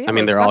hell yeah, I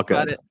mean, they're all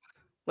good.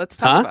 Let's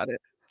talk about it.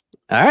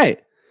 All right.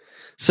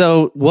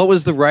 So what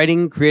was the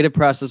writing creative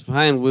process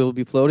behind We'll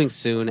Be Floating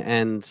Soon,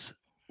 and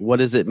what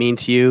does it mean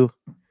to you?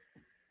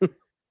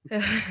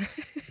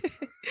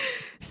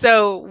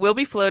 So We'll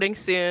Be Floating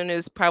Soon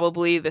is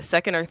probably the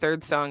second or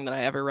third song that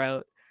I ever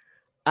wrote.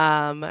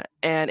 And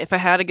if I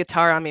had a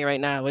guitar on me right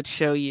now, I would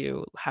show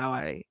you how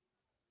I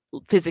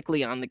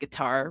physically on the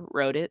guitar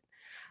wrote it.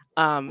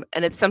 And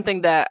it's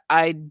something that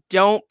I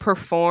don't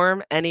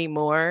perform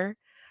anymore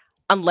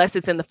unless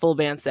it's in the full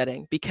band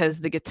setting,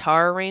 because the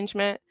guitar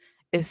arrangement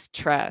is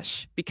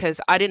trash, because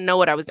I didn't know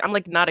what I'm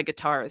like not a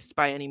guitarist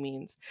by any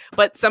means,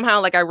 but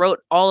somehow like I wrote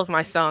all of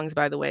my songs,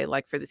 by the way,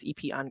 like for this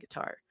EP on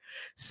guitar.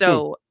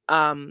 So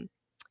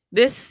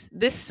this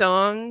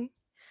song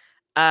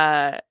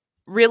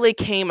really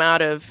came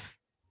out of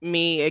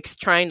me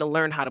trying to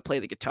learn how to play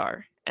the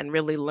guitar and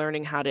really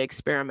learning how to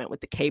experiment with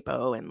the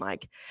capo and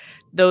like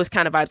those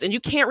kind of vibes. And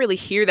you can't really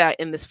hear that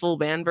in this full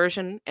band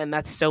version. And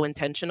that's so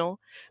intentional,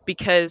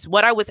 because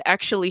what I was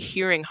actually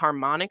hearing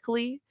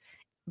harmonically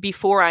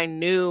before I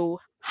knew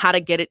how to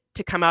get it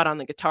to come out on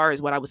the guitar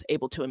is what I was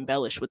able to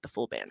embellish with the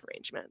full band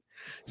arrangement.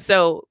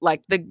 So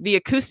like the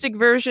acoustic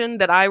version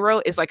that I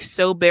wrote is like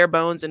so bare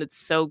bones and it's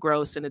so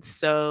gross and it's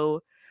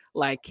so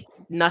like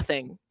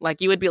nothing.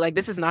 Like you would be like,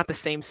 this is not the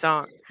same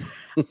song.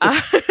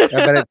 I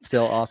bet it's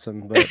still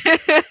awesome, but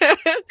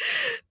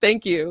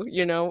thank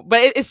you. But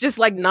it's just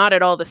like not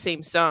at all the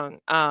same song.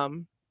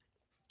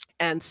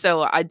 And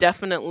so I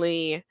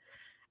definitely,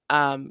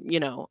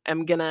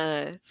 am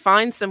gonna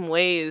find some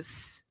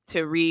ways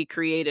to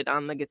recreate it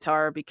on the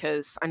guitar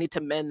because I need to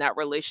mend that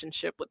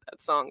relationship with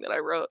that song that I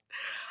wrote.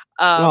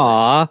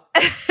 Aww.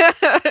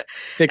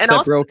 Fix that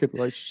also, broken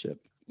relationship.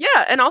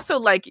 Yeah, and also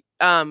like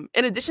in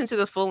addition to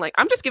the full, like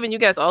I'm just giving you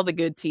guys all the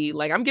good tea.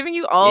 Like I'm giving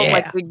you all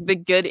like the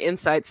good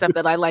insight stuff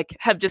that I like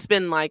have just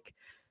been like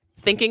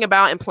thinking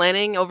about and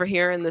planning over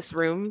here in this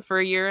room for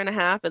a year and a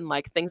half, and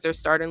like things are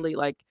starting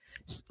to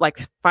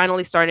like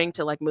finally starting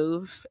to like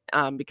move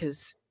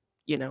because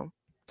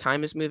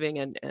time is moving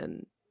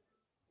and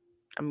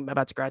I'm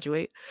about to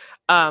graduate.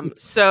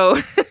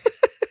 So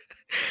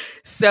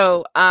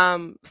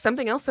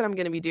something else that I'm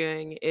going to be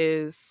doing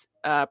is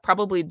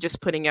probably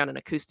just putting out an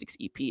acoustics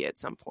EP at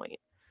some point.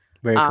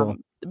 Very cool.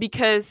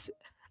 Because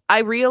I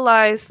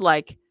realize,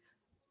 like,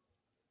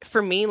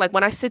 for me, like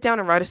when I sit down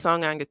and write a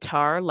song on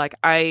guitar, like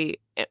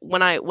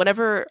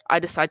whenever I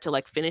decide to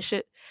like finish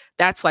it,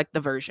 that's like the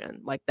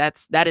version. Like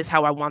that is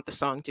how I want the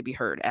song to be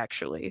heard,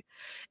 actually.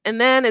 And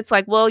then it's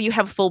like, well, you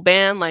have a full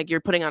band, like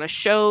you're putting on a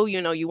show,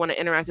 you want to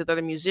interact with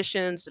other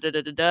musicians,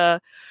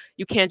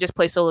 You can't just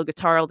play solo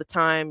guitar all the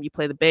time. You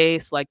play the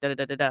bass, like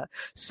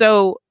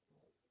So,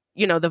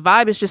 the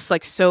vibe is just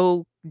like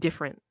so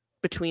different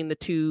between the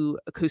two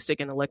acoustic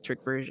and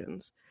electric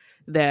versions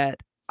that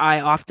I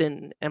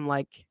often am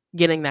like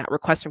getting that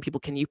request from people.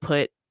 Can you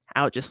put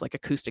out just like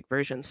acoustic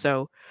versions?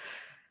 So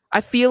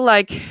I feel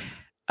like,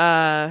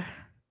 I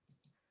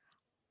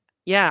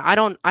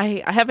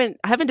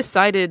haven't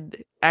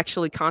decided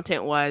actually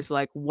content wise,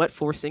 like what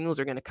 4 singles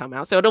are going to come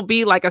out. So it'll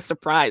be like a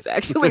surprise,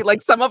 actually.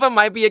 Like some of them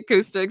might be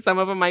acoustic, some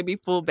of them might be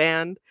full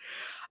band.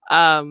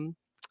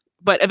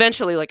 But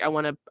eventually, like I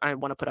want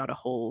to put out a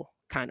whole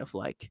kind of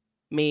like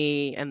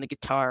me and the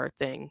guitar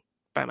thing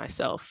by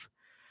myself.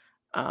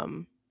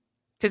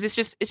 Because it's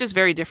just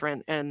very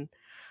different. And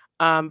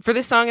for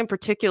this song in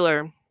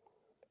particular,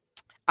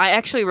 I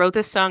actually wrote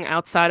this song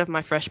outside of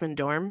my freshman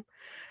dorm.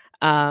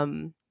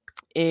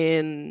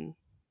 In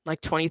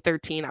like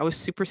 2013. I was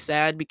super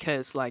sad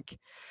because like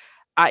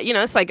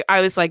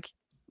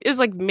it was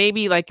like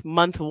maybe like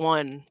month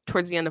 1,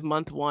 towards the end of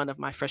month 1 of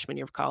my freshman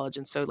year of college.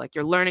 And so like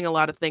you're learning a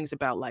lot of things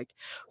about like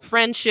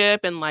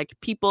friendship and like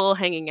people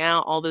hanging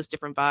out, all those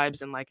different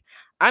vibes. And like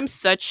I'm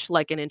such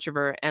like an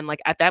introvert, and like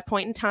at that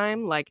point in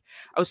time, like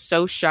I was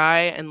so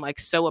shy and like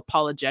so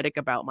apologetic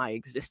about my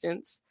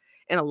existence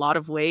in a lot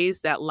of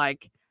ways that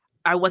like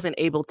I wasn't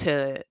able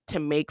to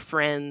make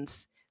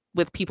friends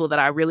with people that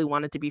I really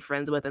wanted to be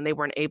friends with, and they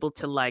weren't able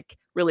to like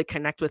really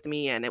connect with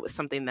me. And it was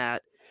something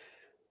that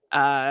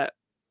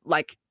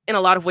like in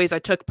a lot of ways I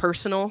took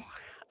personal.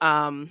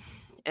 And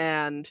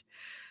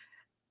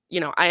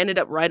I ended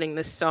up writing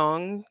this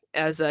song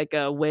as like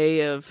a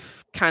way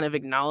of kind of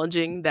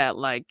acknowledging that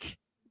like,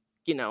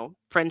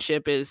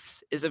 friendship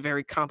is a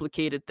very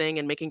complicated thing,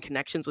 and making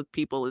connections with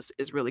people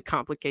is really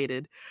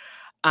complicated.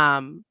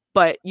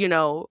 But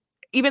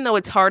even though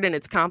it's hard and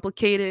it's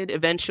complicated,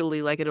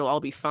 eventually like it'll all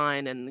be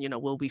fine, and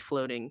we'll be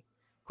floating,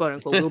 quote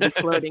unquote, we'll be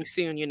floating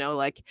soon.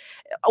 Like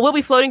we'll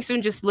be floating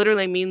soon just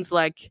literally means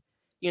like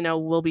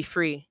we'll be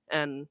free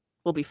and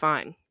we'll be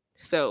fine.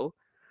 So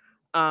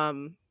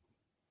yeah,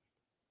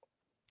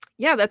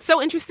 that's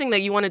so interesting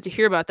that you wanted to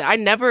hear about that. I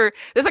never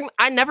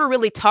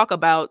really talk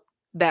about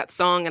that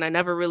song, and I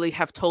never really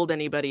have told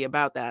anybody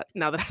about that,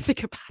 now that I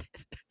think about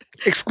it.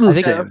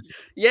 Exclusive.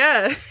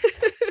 Yeah.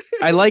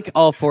 I like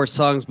all 4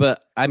 songs,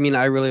 but I mean,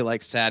 I really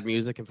like sad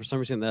music, and for some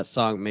reason that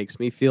song makes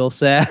me feel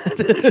sad.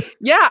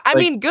 Yeah, I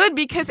mean, good,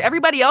 because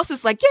everybody else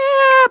is like,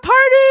 yeah, party,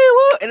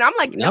 woo, and I'm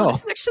like, no,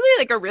 this is actually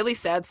like a really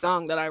sad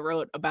song that I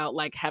wrote about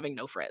like having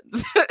no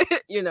friends.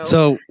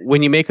 So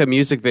when you make a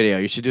music video,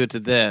 you should do it to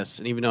this,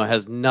 and even though it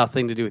has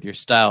nothing to do with your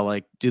style,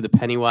 like do the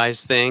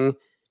Pennywise thing,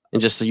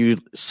 and just you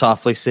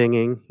softly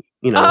singing,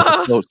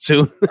 float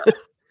soon.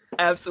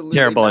 Absolutely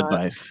terrible not.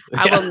 Advice.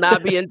 I will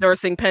not be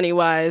endorsing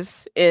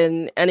Pennywise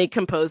in any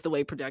Composed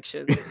Away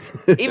production,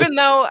 even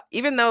though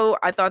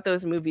I thought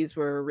those movies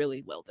were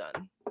really well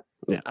done.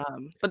 Yeah.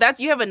 But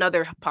you have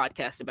another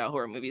podcast about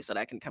horror movies that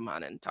I can come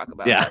on and talk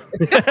about. Yeah.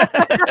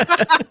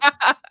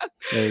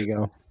 There you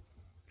go.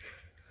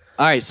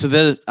 All right, so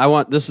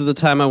this is the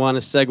time I want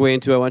to segue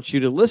into. I want you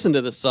to listen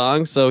to the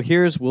song. So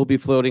here's "We'll Be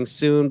Floating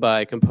Soon"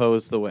 by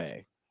Compose the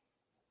Way.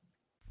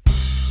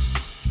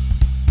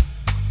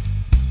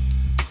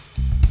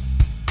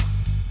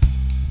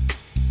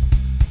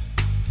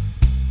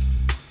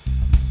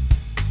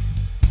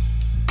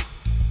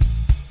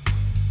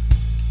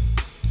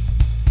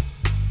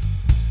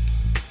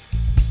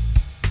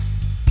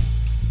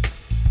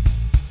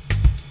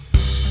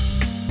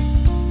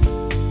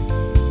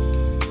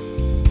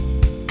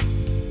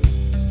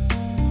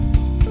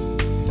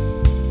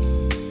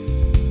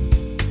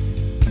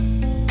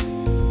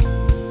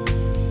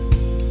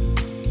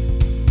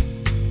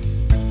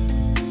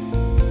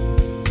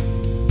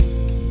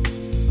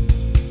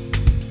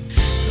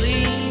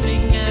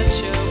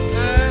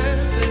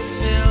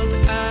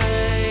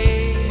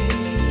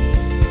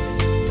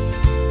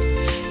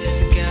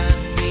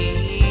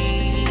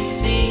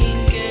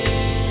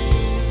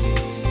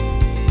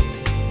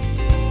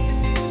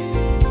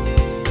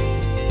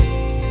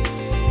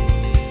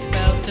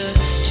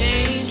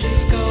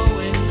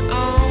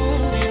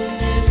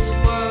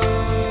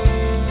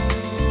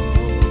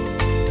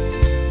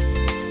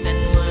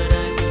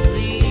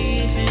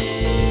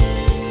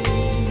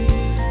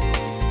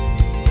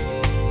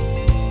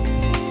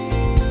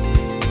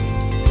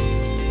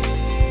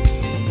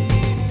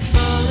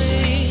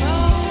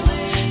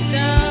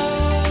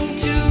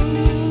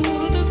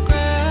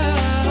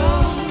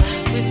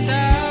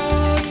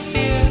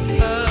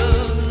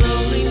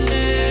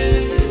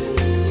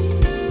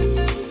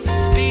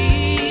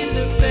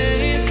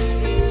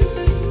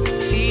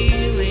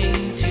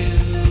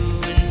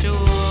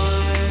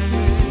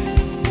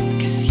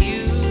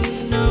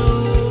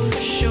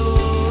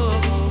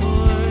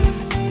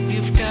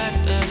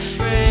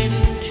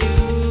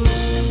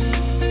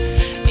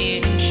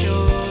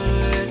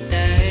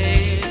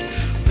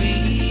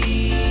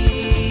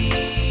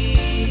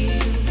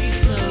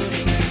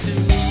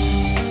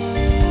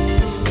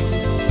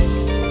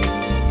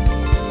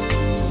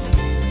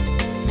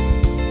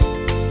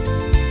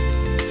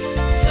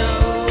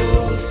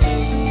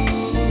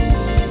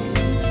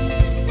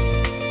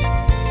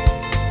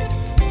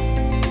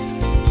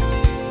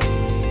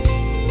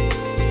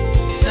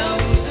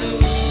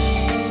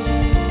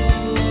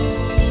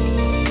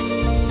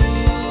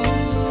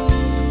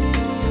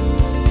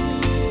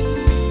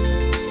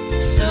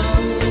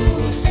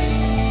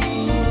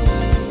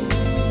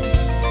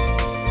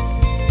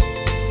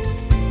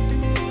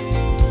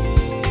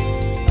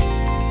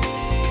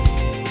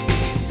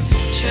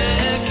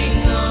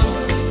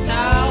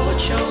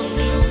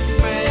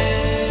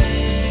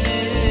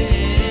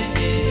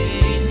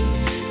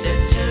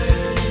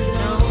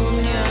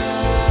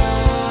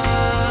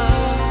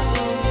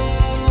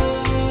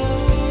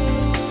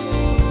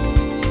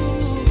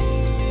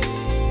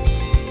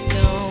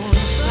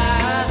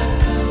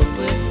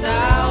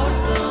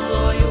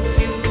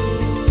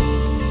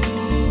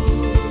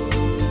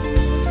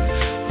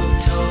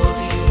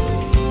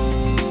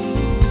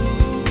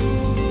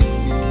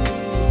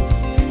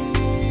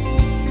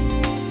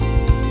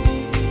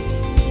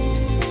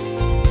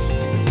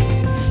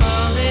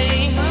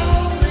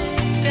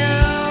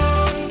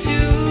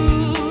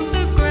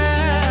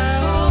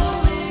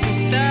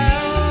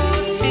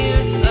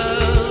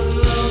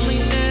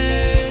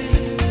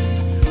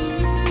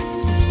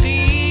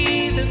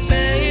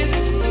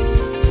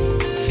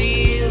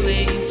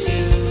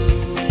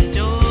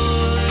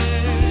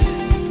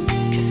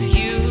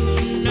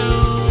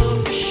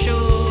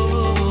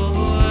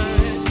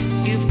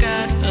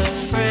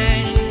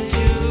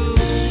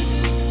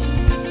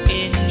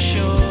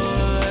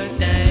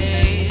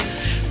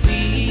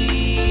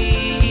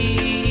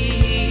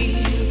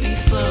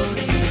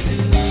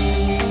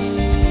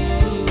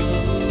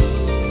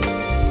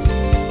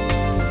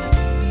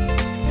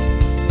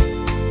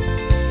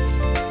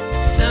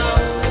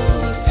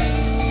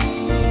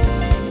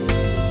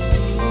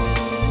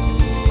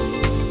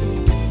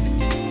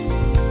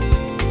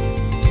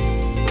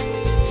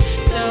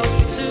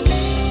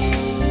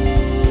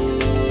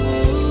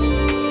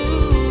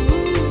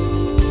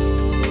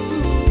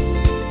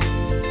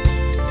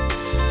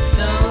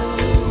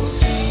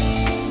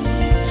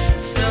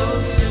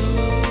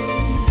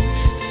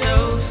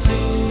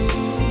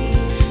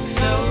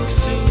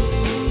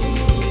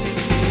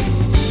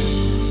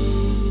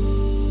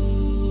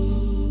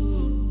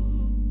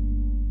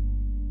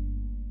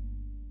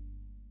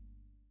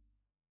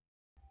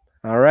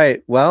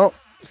 right. Well,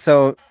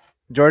 so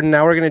Jordan,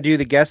 now we're going to do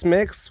the guest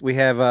mix. We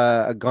have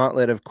a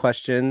gauntlet of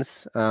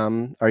questions.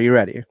 Are you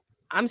ready?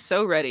 I'm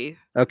so ready.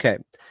 Okay.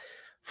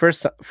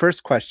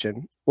 First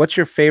question. What's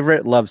your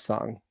favorite love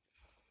song?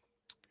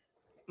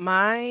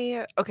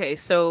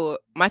 So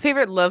my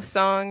favorite love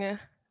song,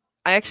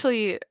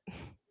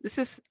 this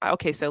is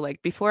okay. So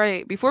like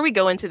before we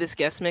go into this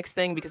guest mix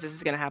thing, because this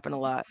is gonna happen a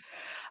lot.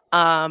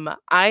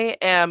 I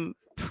am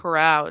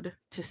proud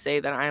to say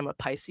that I am a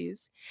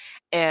Pisces,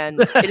 and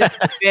it is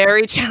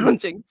very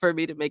challenging for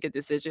me to make a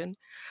decision.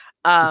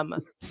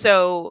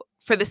 So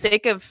for the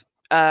sake of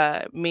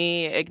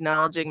me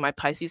acknowledging my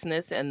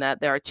Piscesness and that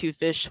there are two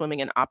fish swimming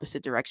in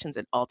opposite directions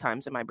at all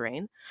times in my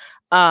brain,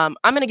 I'm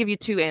going to give you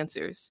two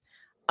answers.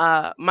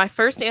 My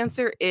first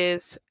answer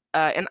is,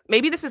 and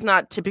maybe this is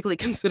not typically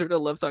considered a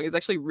love song. It's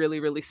actually really,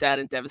 really sad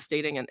and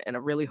devastating and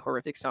a really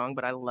horrific song,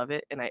 but I love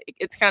it. And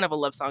it's kind of a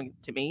love song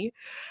to me.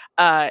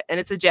 And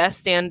it's a jazz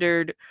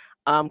standard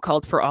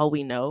called For All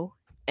We Know.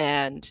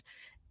 And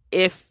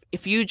if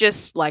you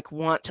just like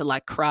want to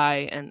like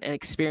cry and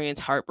experience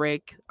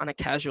heartbreak on a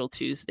casual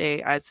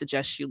Tuesday, I'd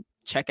suggest you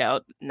check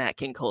out Nat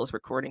King Cole's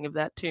recording of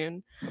that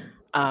tune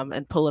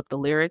and pull up the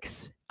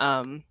lyrics.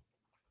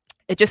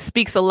 It just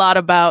speaks a lot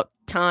about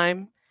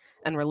time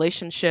and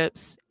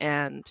relationships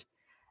and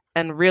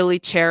really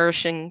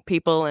cherishing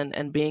people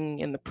and being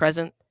in the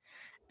present.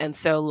 And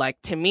so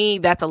like to me,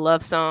 that's a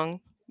love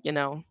song. You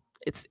know,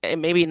 it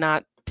maybe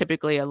not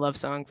typically a love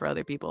song for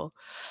other people.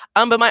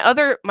 But my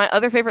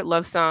other favorite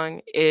love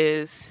song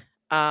is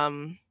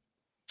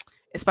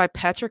it's by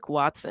Patrick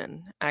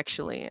Watson,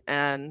 actually.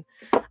 And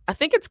I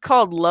think it's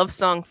called Love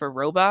Song for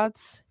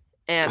Robots.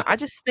 And I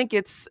just think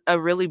it's a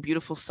really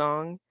beautiful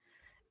song.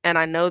 And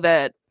I know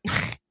that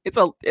it's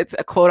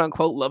a quote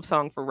unquote love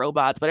song for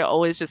robots, but it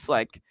always just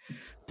like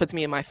puts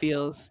me in my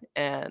feels,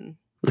 and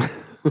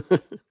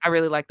I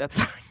really like that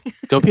song.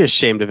 Don't be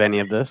ashamed of any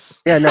of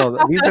this. Yeah, no,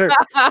 these are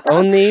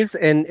own these,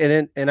 and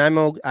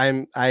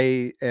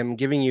I am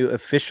giving you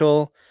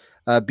official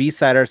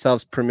B-side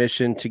ourselves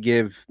permission to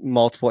give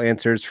multiple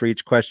answers for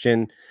each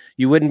question.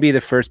 You wouldn't be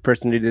the first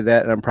person to do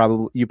that,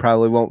 and you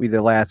probably won't be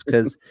the last,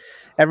 because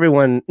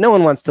no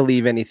one wants to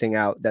leave anything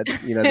out that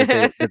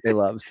that they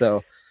love.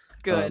 So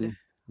good.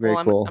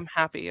 Very cool. I'm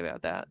happy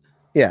about that.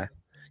 Yeah.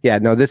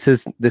 No, this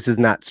is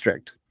not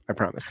strict, I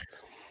promise.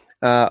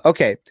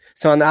 Okay,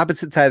 so on the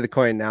opposite side of the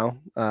coin now,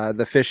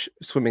 the fish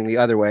swimming the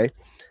other way.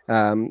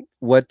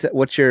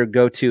 What's your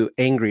go-to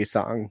angry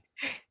song?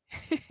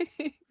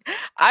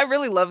 I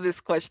really love this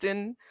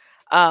question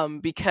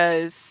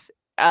because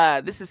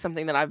this is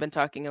something that I've been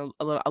talking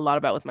a lot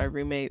about with my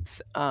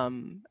roommates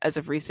as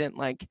of recent.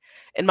 Like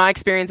in my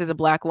experience as a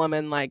Black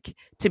woman, like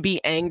to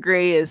be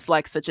angry is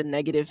like such a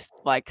negative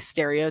like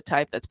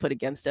stereotype that's put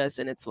against us,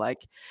 and it's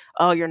like,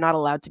 oh, you're not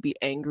allowed to be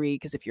angry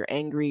because if you're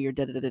angry, you're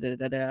da da da da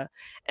da da,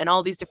 and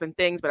all these different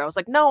things. But I was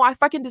like, no, I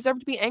fucking deserve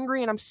to be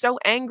angry, and I'm so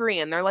angry.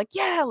 And they're like,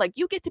 yeah, like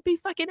you get to be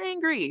fucking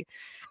angry.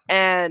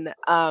 And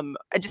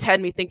it just had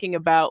me thinking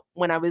about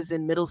when I was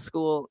in middle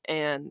school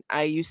and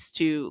I used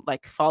to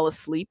like fall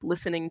asleep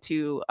listening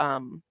to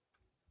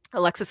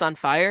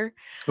Alexisonfire.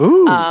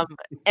 Ooh.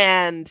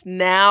 And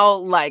now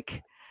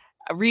like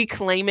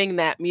reclaiming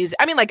that music.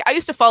 I mean, like I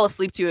used to fall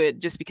asleep to it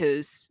just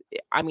because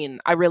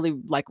I really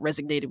like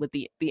resonated with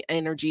the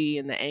energy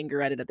and the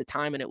anger at it at the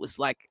time, and it was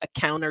like a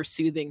counter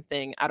soothing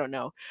thing. I don't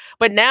know.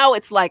 But now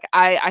it's like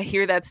I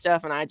hear that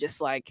stuff and I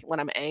just like when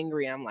I'm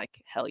angry, I'm like,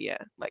 hell yeah,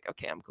 like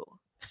okay, I'm cool.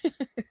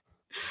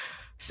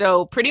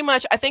 So pretty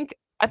much I think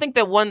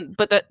that one,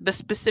 but the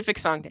specific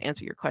song to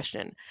answer your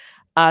question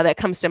that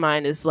comes to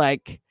mind is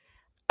like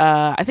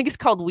I think it's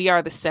called We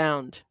Are the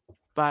Sound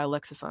by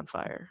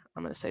Alexisonfire.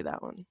 I'm gonna say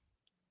that one.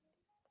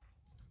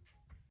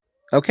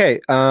 Okay,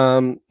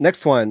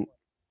 next one.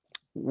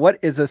 What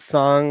is a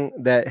song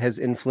that has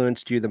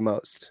influenced you the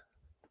most?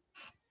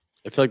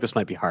 I feel like this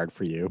might be hard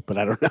for you, but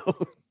I don't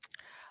know.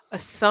 A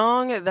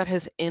song that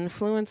has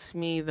influenced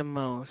me the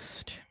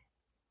most.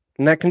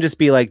 And that can just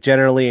be like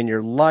generally in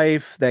your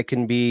life. That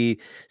can be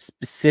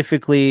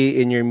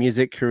specifically in your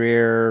music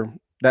career.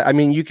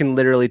 You can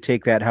literally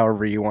take that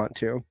however you want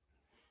to.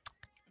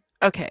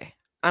 Okay,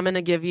 I'm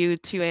gonna give you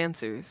two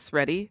answers.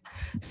 Ready?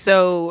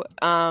 So,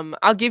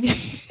 I'll give you.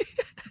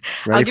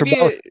 I'll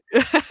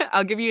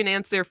give you an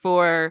answer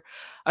for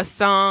a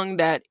song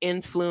that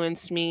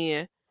influenced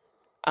me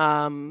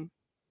when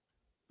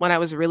I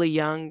was really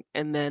young,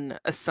 and then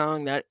a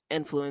song that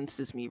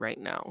influences me right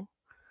now.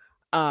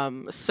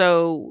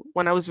 So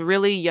when I was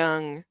really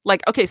young,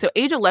 like, okay, so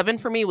age 11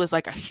 for me was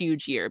like a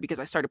huge year because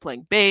I started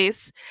playing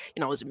bass.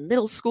 I was in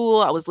middle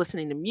school. I was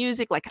listening to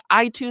music, like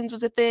iTunes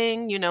was a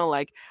thing,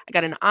 like I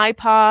got an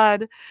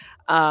iPod.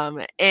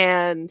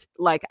 And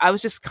like I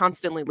was just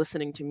constantly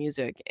listening to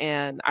music.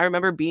 And I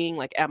remember being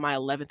like at my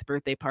 11th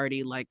birthday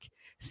party, like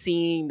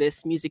seeing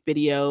this music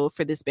video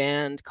for this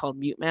band called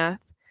Mute Math.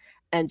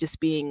 And just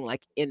being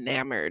like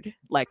enamored,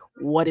 like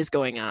what is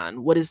going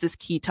on? What is this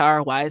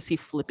guitar? Why is he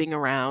flipping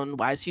around?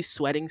 Why is he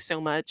sweating so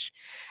much?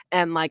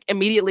 And like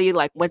immediately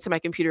like went to my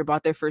computer,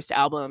 bought their first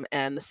album,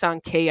 and the song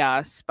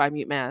Chaos by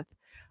Mute Math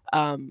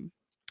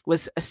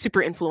was a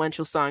super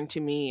influential song to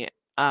me.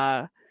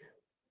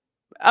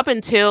 Up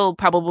until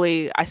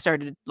probably I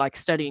started like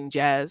studying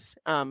jazz.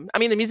 I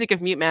mean, the music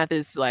of Mute Math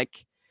is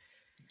like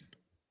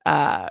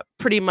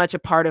pretty much a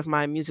part of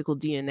my musical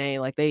DNA.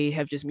 Like they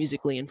have just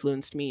musically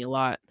influenced me a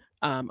lot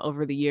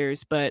over the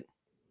years. But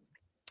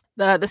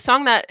the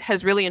song that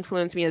has really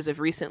influenced me as of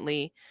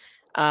recently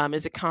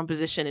is a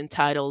composition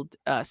entitled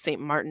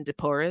Saint Martin de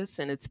Porres,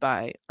 and it's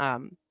by a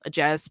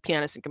jazz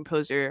pianist and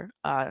composer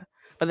by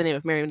the name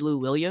of Mary Lou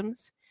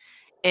Williams.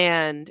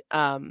 And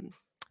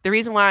the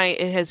reason why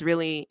it has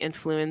really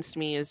influenced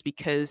me is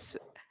because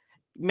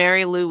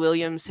learning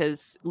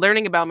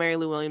about Mary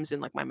Lou Williams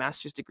in like my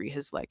master's degree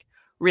has like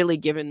really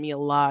given me a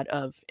lot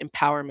of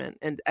empowerment,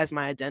 and as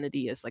my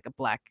identity as like a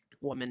Black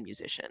woman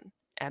musician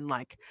and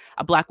like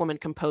a Black woman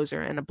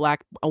composer and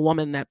a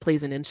woman that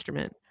plays an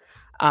instrument.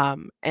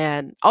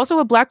 And also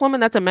a Black woman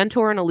that's a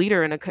mentor and a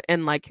leader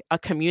and like a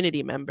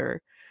community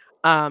member.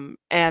 And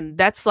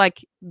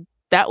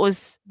that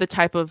was the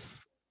type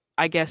of,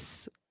 I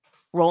guess,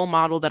 role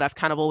model that I've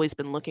kind of always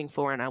been looking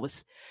for. And I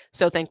was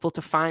so thankful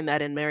to find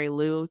that in Mary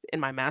Lou in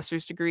my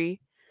master's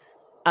degree.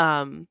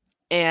 And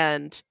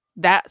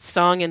that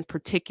song in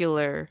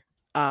particular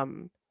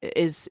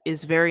is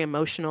very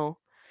emotional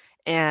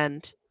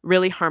and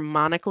really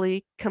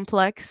harmonically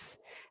complex.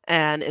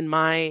 And in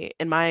my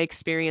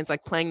experience,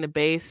 like playing the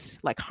bass,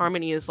 like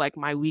harmony is like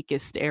my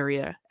weakest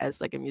area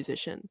as like a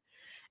musician.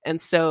 And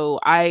so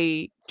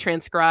I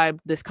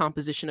transcribed this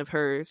composition of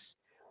hers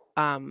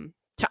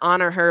to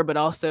honor her, but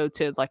also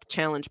to like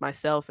challenge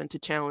myself and to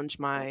challenge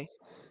my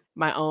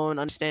own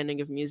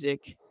understanding of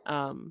music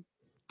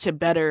to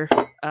better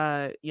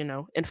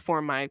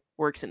inform my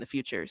works in the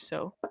future.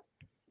 So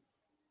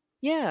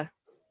yeah.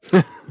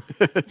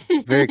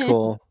 Very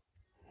cool.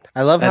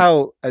 I love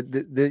how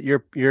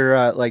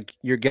your like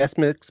your guest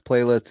mix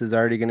playlist is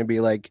already going to be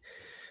like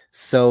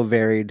so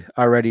varied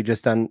already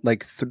just on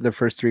like the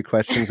first 3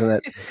 questions,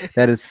 and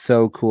that is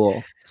so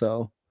cool.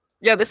 So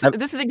yeah, this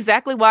is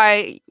exactly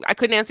why I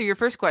couldn't answer your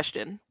first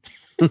question.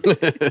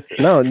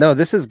 No,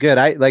 this is good.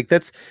 I like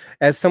that's,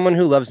 as someone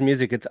who loves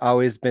music, it's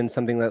always been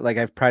something that like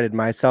I've prided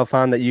myself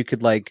on, that you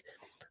could like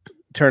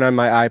turn on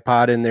my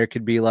iPod and there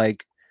could be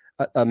like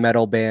a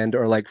metal band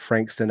or like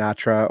Frank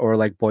Sinatra or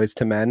like Boyz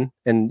II Men,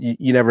 and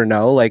you never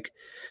know. Like,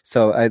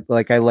 so I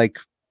like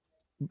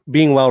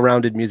being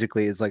well-rounded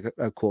musically is like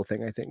a cool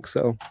thing, I think.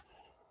 So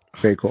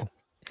very cool.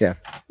 Yeah.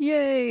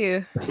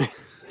 Yay.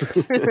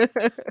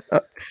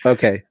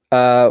 Okay.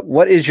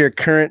 What is your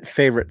current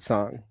favorite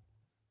song?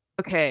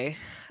 Okay.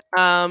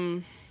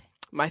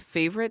 My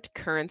favorite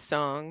current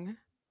song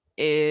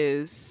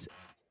is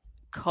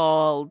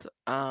called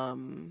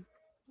I'm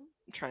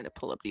trying to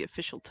pull up the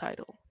official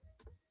title.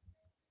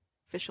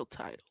 It's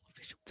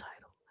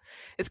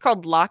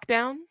called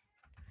Lockdown.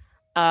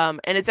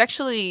 And it's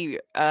actually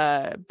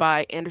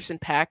by Anderson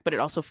 .Paak, but it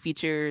also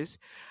features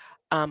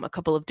a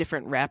couple of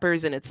different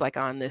rappers, and it's like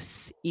on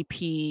this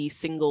EP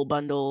single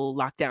bundle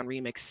Lockdown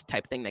remix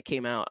type thing that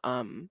came out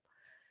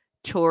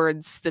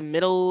towards the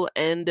middle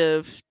end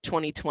of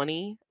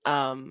 2020.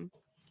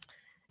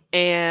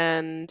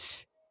 And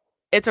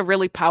it's a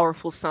really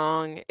powerful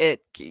song. It,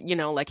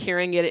 like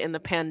hearing it in the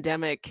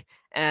pandemic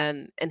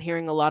and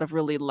hearing a lot of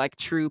really like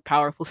true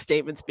powerful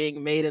statements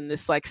being made in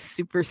this like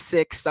super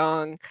sick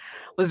song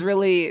was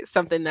really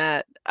something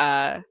that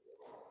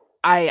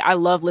I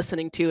love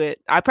listening to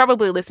it. I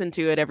probably listen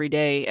to it every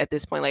day at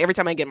this point. Like every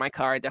time I get in my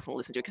car, I definitely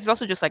listen to it because it's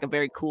also just like a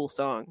very cool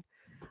song.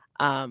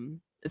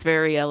 It's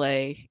very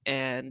LA,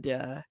 and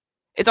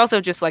it's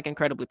also just like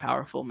incredibly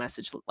powerful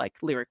message, like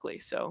lyrically.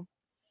 So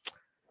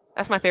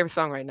that's my favorite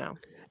song right now.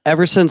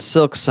 Ever since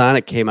Silk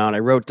Sonic came out, I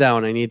wrote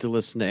down I need to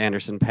listen to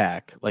Anderson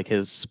 .Paak, like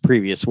his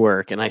previous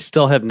work, and I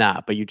still have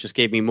not, but you just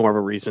gave me more of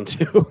a reason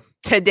to.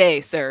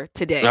 Today, sir.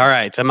 Today. All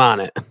right, I'm on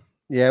it.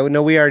 Yeah,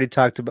 no, we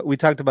talked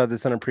about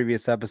this on a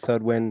previous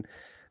episode when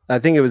I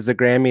think it was the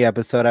Grammy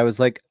episode. I was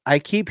like, I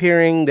keep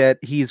hearing that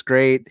he's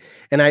great,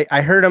 and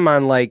I heard him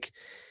on like,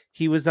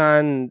 he was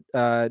on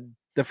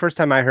the first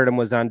time I heard him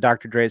was on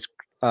Dr. Dre's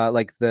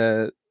like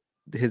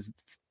his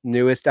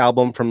newest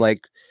album from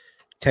like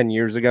 10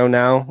 years ago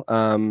now.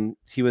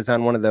 He was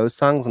on one of those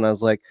songs, and I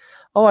was like,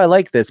 oh, I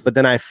like this, but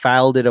then I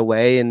filed it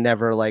away and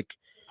never like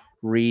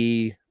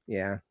we're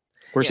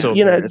so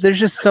there's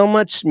just so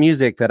much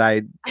music that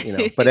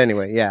but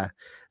anyway, yeah,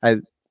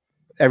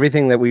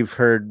 everything that we've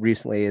heard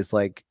recently is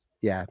like,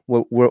 yeah,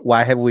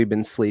 why have we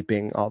been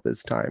sleeping all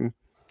this time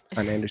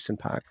on Anderson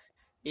 .Paak?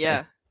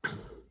 Yeah.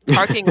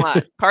 Parking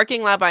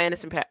Lot by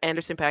Anderson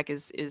 .Paak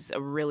is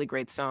a really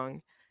great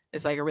song.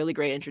 It's like a really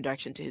great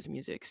introduction to his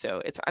music.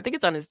 So I think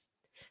it's on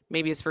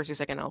maybe his first or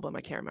second album.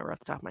 I can't remember off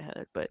the top of my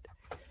head, but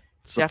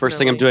it's the first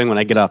thing I'm doing when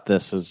I get off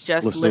this is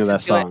listening to that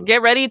song.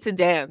 Get ready to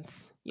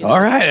dance.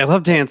 All right, I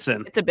love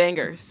dancing. It's a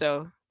banger.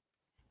 So,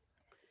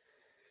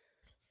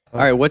 all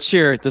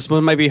right, this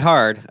one might be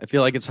hard. I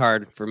feel like it's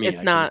hard for me.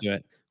 It's not. Do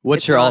it.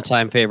 What's your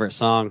all-time favorite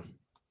song?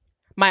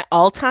 My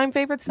all-time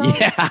favorite song?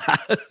 Yeah.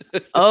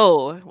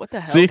 Oh, what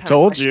the hell? See,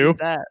 told you.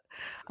 That?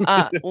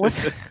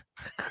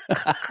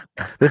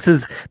 This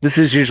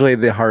is usually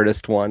the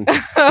hardest one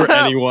For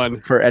anyone.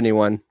 for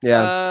anyone.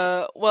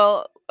 Yeah.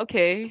 Well,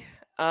 okay.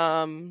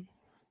 I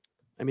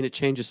mean, it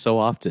changes so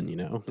often, you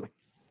know.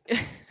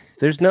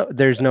 There's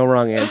no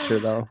wrong answer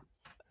though.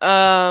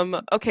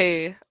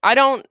 Okay. I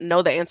don't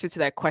know the answer to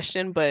that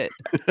question, but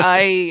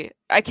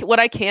what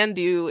I can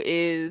do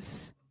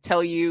is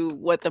tell you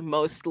what the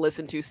most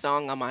listened to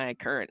song on my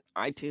current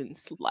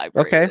iTunes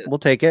library Okay, is. we'll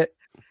take it.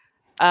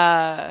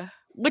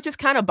 Which is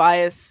kind of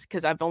biased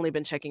because I've only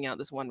been checking out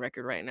this one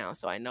record right now,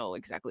 so I know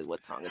exactly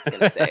what song it's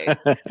gonna say.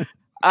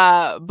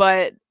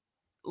 But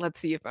let's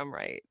see if I'm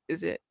right.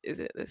 Is it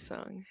this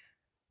song?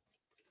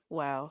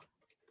 Wow.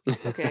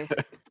 Okay.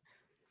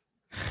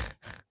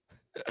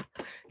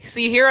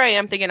 See, here I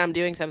am thinking I'm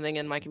doing something,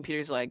 and my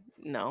computer's like,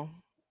 "No,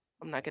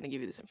 I'm not gonna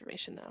give you this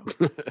information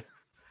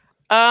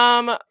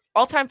now."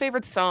 All-time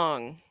favorite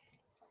song.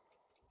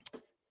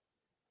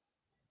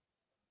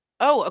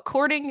 Oh,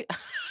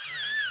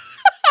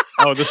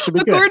 Oh, this should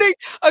be good.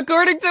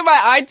 According to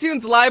my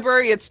iTunes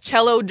library, it's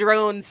Cello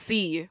Drone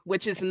C,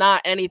 which is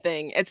not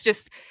anything. It's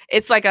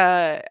like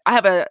I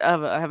have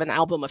an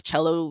album of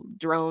cello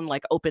drone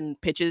like open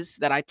pitches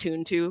that I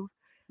tune to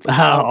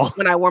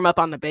when I warm up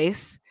on the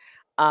bass.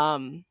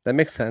 That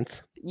makes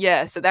sense.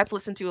 Yeah, so that's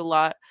listened to a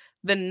lot.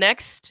 The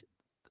next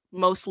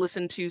most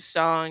listened to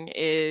song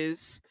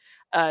is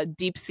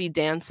Deep Sea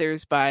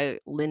Dancers by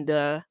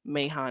Linda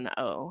Mahon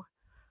O. All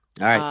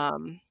right.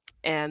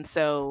 And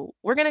so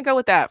we're going to go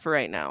with that for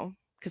right now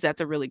because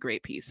that's a really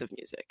great piece of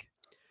music.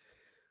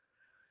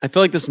 I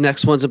feel like this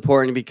next one's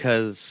important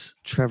because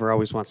Trevor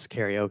always wants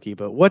karaoke,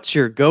 but what's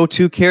your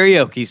go-to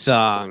karaoke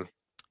song?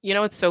 You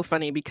know, it's so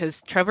funny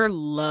because Trevor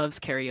loves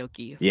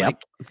karaoke. Yep.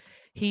 Like,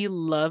 he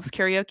loves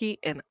karaoke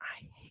and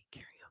I hate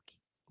karaoke.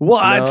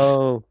 What?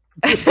 No.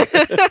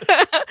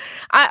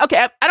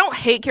 I don't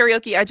hate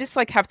karaoke. I just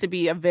like have to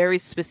be a very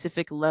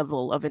specific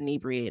level of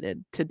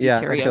inebriated to do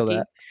karaoke. I feel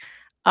that.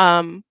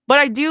 But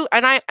I do,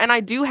 and I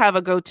do have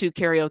a go-to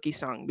karaoke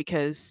song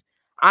because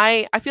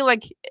I feel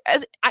like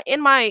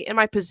in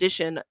my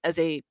position as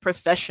a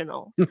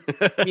professional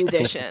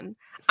musician,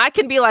 I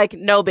can be like,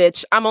 no,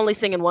 bitch, I'm only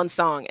singing one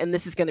song, and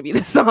this is going to be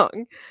the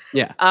song.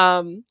 Yeah.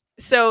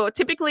 So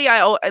typically,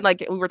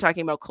 like we were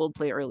talking about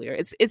Coldplay earlier.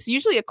 It's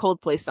usually a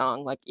Coldplay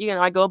song. Like, you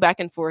know, I go back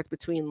and forth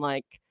between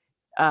like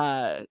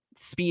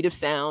Speed of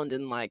Sound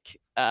and like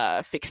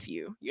Fix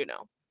You. You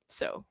know,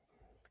 so.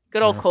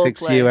 Good old Coldplay.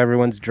 Fix You.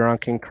 Everyone's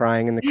drunk and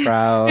crying in the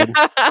crowd.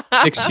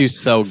 Fix You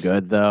so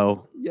good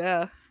though.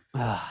 Yeah.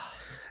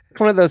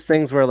 It's one of those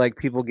things where like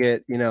people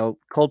get, you know,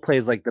 Coldplay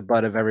is like the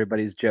butt of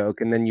everybody's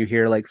joke, and then you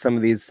hear like some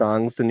of these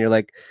songs, and you're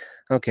like,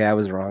 okay, I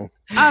was wrong.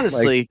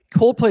 Honestly,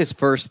 Coldplay's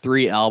first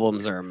 3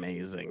 albums are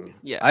amazing.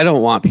 Yeah. I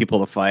don't want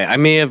people to fight. I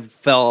may have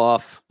fell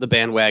off the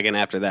bandwagon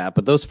after that,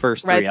 but those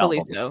first 3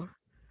 albums.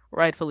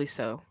 Rightfully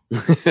so.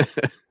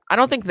 I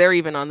don't think they're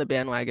even on the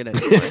bandwagon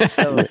anymore.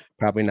 So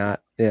probably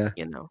not. Yeah.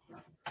 You know.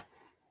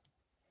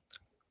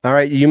 All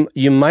right.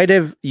 You might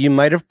have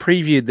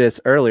previewed this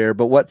earlier,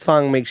 but what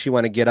song makes you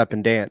want to get up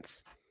and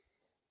dance?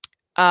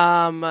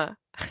 What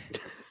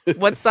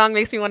song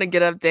makes me want to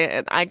get up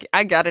dance?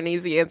 I got an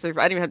easy answer.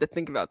 I didn't even have to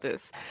think about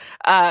this.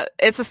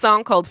 It's a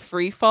song called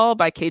Free Fall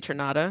by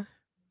Kaytranada.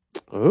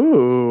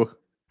 Ooh.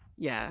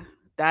 Yeah.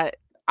 That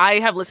I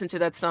have listened to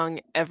that song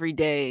every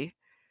day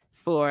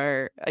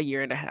for a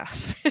year and a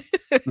half.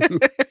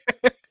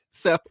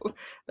 So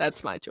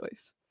that's my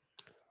choice.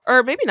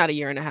 Or maybe not a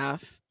year and a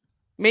half.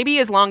 Maybe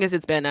as long as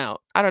it's been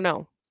out. I don't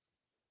know.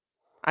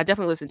 I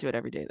definitely listen to it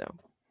every day though.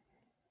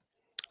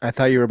 I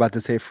thought you were about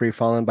to say Free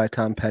Fallin' by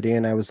Tom Petty,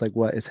 and I was like,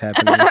 what is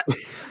happening?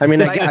 I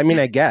mean,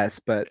 I guess,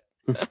 but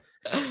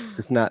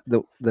it's not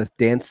the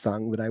dance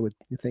song that I would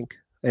think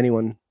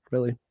anyone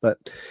really. But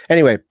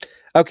anyway,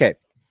 okay.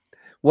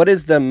 What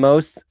is the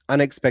most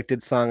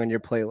unexpected song on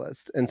your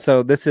playlist? And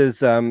so this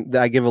is,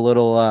 I give a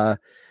little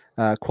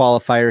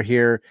qualifier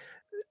here.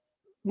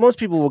 Most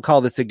people will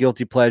call this a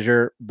guilty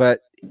pleasure,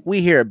 but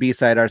we here at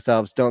B-Side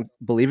ourselves don't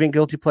believe in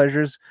guilty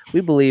pleasures.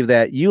 We believe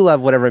that you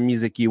love whatever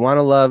music you want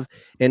to love,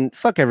 and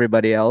fuck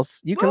everybody else.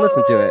 You can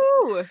listen to it.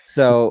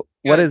 So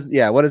what is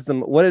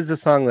the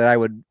song that I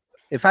would,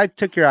 if I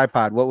took your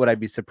iPod, what would I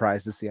be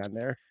surprised to see on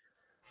there?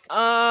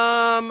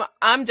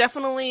 I'm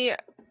definitely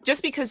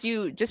just because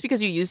you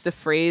used the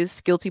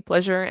phrase guilty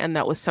pleasure, and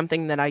that was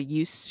something that I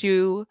used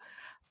to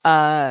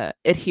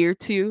adhere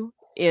to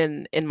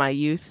in my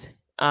youth.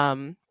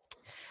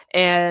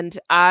 And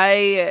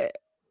I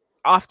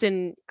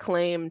often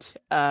claimed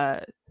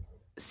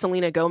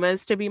Selena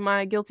Gomez to be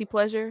my guilty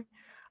pleasure.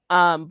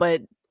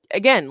 But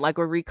again, like,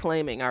 we're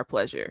reclaiming our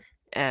pleasure.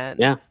 And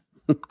yeah.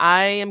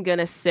 I am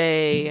gonna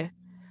say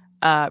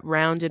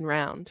Round and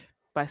Round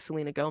by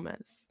Selena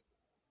Gomez.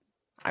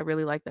 I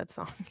really like that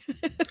song.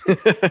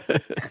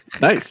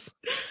 Nice.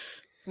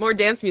 More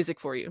dance music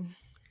for you.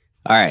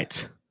 All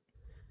right.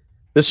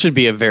 This should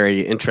be a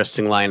very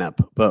interesting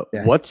lineup, but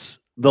yeah. What's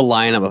the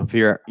lineup of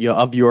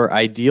your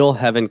ideal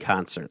heaven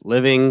concert?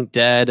 Living,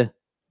 dead,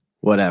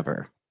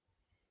 whatever.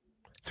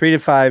 3 to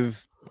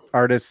 5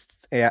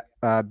 artists bands,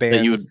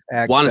 that you would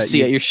acts want to that see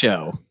you- at your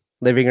show?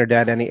 living or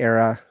dead, any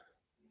era.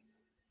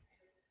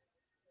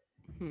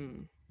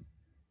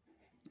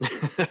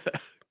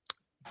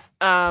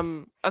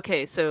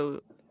 Okay,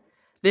 so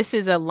this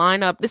is a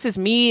lineup. This is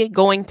me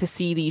going to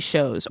see these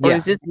shows, or Yeah.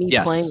 is this me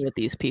Yes. playing with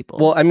these people?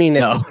 Well, I mean,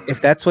 No.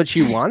 if that's what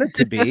you want it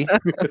to be,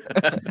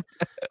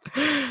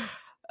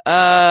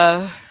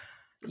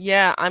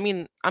 yeah, I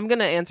mean, I'm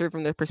gonna answer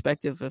from the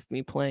perspective of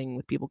me playing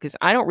with people because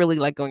I don't really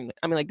like going.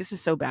 I mean, like, this is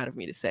so bad of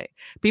me to say.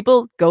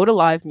 People go to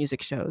live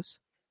music shows.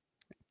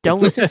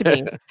 Don't listen to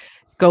me.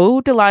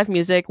 Go to live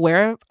music,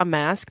 wear a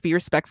mask, be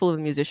respectful of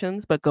the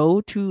musicians, but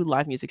go to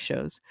live music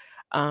shows.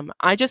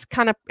 I just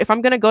kind of, if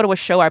I'm gonna go to a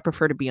show, I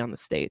prefer to be on the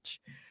stage.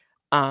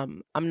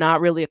 I'm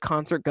not really a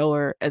concert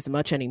goer as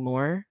much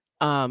anymore.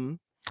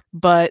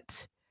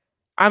 But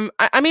I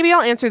maybe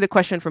I'll answer the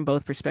question from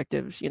both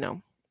perspectives, you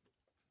know.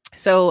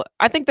 So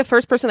I think the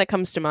first person that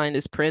comes to mind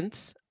is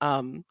Prince.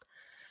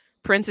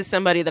 Prince is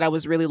somebody that I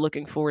was really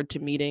looking forward to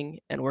meeting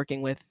and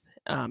working with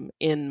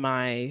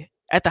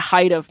at the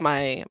height of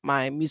my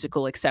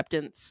musical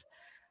acceptance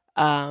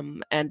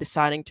and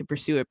deciding to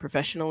pursue it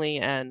professionally.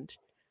 And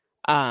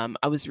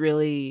I was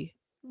really,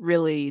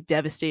 really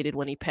devastated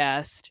when he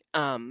passed.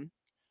 And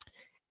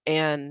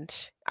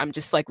I'm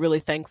just like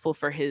really thankful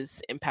for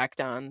his impact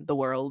on the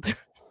world,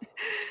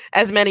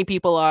 as many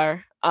people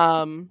are.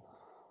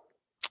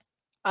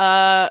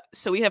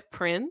 So we have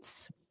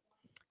Prince.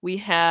 We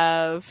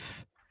have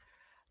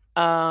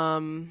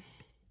I'm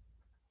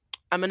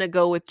gonna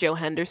go with Joe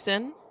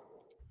Henderson.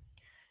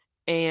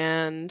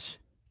 And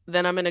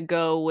then I'm gonna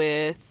go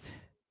with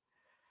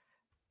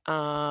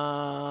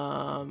I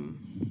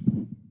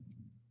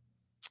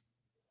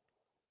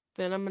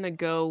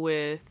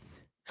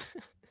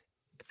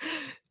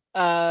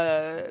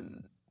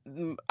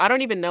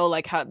don't even know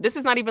like how this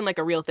is not even like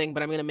a real thing,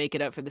 but I'm gonna make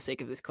it up for the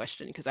sake of this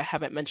question because I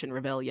haven't mentioned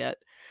Ravel yet.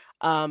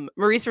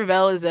 Maurice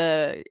Ravel is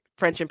a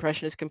French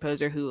Impressionist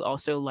composer who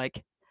also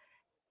like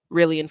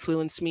really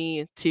influenced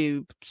me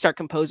to start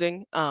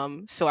composing.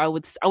 So I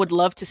would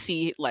love to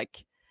see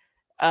like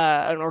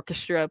an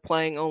orchestra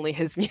playing only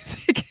his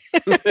music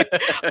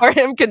or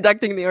him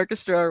conducting the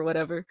orchestra or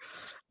whatever.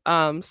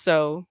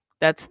 So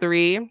that's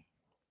 3.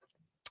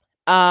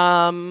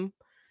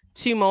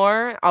 2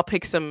 more. I'll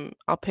pick some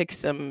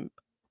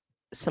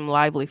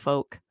lively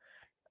folk.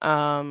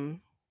 Maurice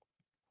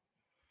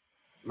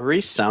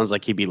sounds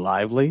like he'd be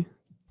lively.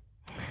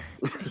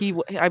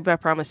 I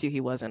promise you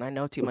he wasn't. I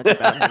know too much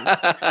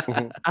about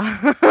him.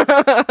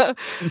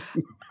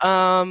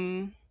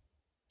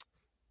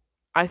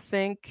 I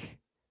think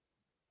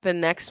the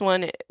next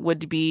one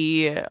would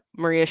be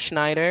Maria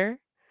Schneider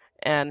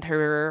and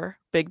her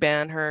big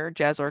band, her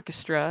jazz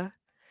orchestra.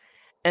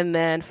 And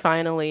then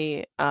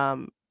finally,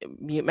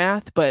 Mute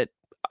Math, but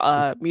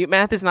Mute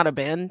Math is not a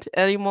band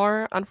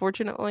anymore,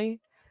 unfortunately.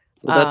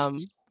 Well,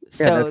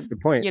 that's the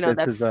point. You know,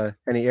 this is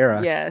any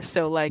era. Yeah,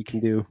 so like you can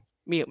do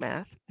Mute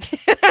Math.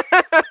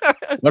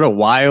 What a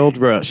wild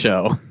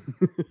show.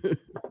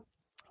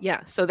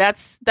 Yeah, so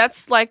that's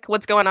like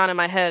what's going on in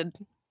my head.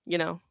 You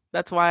know,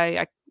 that's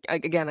why I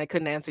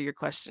couldn't answer your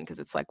question because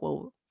it's like,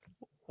 well,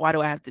 why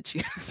do I have to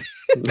choose?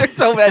 There's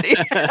so many.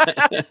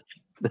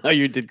 No,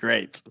 you did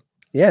great.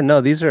 Yeah,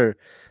 no, these are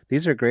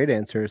great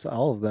answers,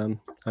 all of them.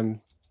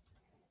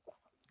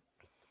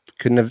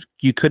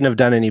 You couldn't have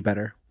done any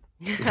better.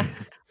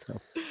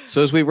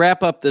 So as we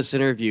wrap up this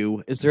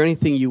interview, is there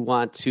anything you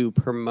want to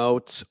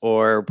promote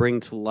or bring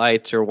to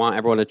light or want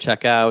everyone to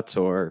check out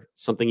or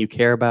something you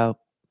care about?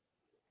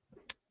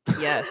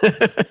 Yes.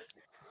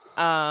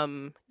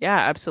 Yeah,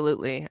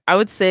 absolutely. I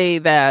would say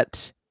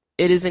that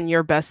it is in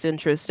your best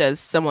interest as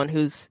someone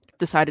who's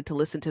decided to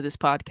listen to this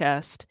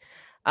podcast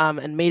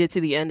and made it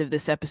to the end of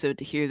this episode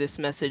to hear this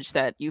message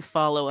that you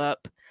follow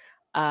up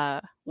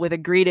with a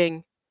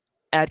greeting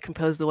at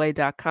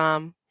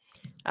composetheway.com.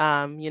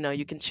 You know,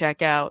 you can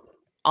check out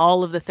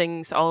all of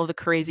the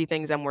crazy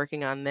things I'm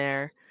working on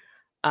there.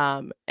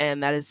 And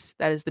that is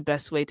the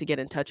best way to get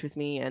in touch with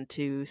me and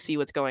to see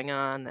what's going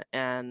on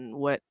and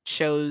what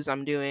shows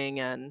I'm doing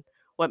and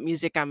what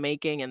music I'm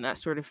making and that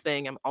sort of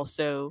thing. I'm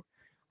also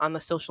on the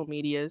social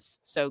medias.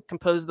 So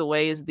Compose the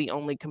Way is the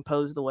only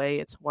Compose the Way.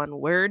 It's one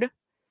word.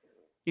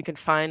 You can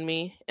find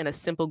me in a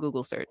simple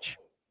Google search.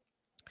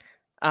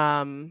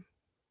 And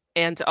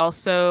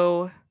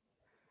also,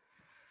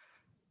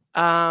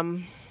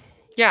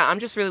 yeah, I'm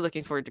just really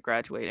looking forward to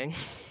graduating.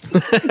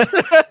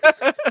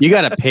 You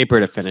got a paper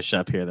to finish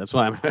up here. That's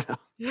why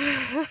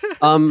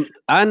I'm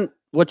on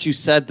what you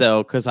said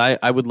though, because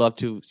I would love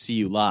to see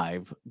you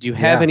live. Do you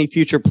have any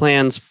future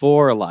plans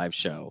for a live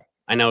show?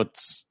 I know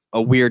it's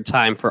a weird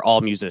time for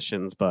all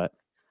musicians, but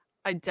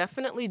I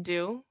definitely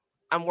do.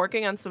 I'm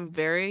working on some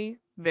very,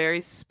 very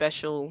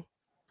special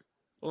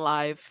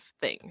live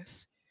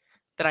things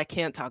that I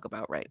can't talk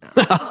about right now.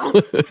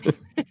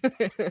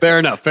 Fair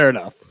enough.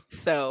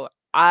 So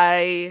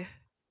I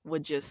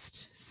would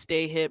just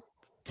stay hip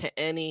to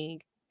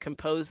any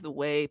Compose the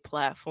Way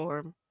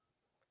platform,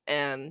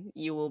 and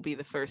you will be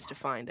the first to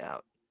find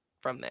out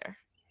from there.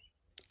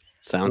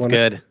 Sounds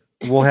good.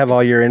 we'll have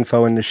all your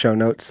info in the show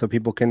notes so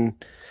people can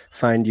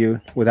find you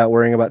without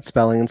worrying about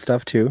spelling and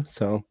stuff too.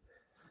 So,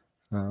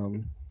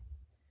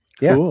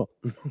 yeah. Cool.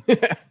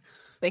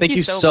 Thank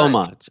you so so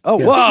much. Oh,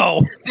 yeah.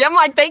 Whoa. See, I'm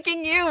like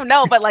thanking you.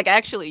 No, but like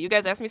actually, you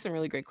guys asked me some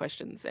really great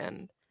questions,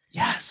 and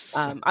yes,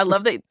 I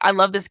love that. I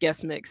love this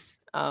guest mix.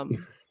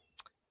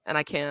 And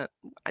I can't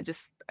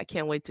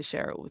wait to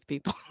share it with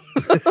people.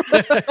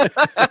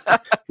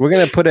 We're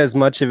gonna put as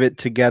much of it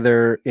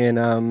together in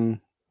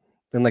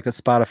like a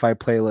Spotify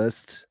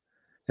playlist,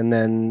 and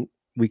then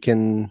we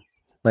can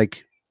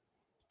like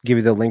give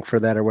you the link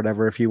for that or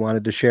whatever if you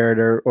wanted to share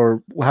it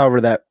or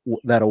however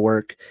that'll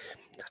work.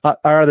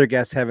 Our other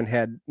guests haven't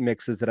had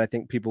mixes that I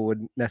think people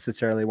would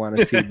necessarily want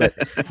to see, but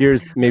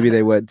yours maybe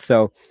they would.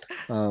 So,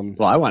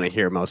 well, I want to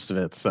hear most of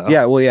it. So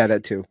yeah, well, yeah,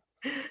 that too.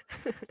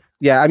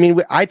 Yeah, I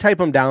mean, I type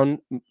them down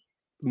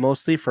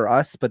mostly for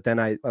us, but then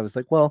I was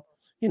like, well,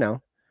 you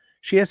know,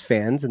 she has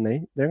fans, and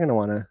they're gonna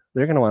want to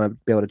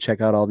be able to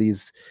check out all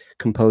these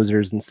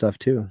composers and stuff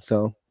too.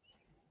 So,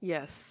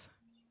 yes,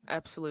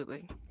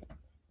 absolutely.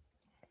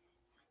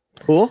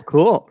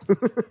 Cool.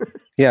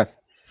 Yeah.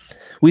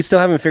 We still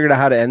haven't figured out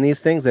how to end these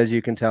things, as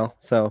you can tell.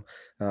 So,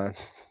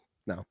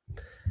 no.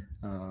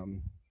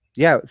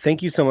 Yeah,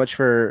 thank you so much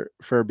for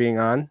being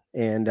on,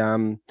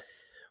 and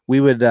we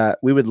would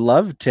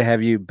love to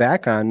have you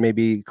back on,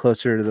 maybe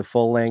closer to the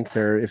full length,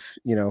 or if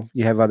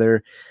you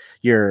have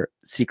your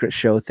secret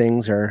show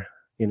things are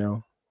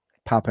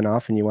popping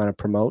off and you want to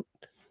promote.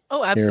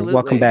 Oh, absolutely. You're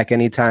welcome back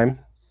anytime.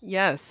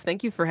 Yes,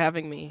 thank you for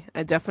having me.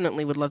 I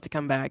definitely would love to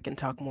come back and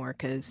talk more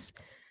because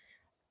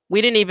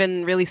we didn't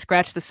even really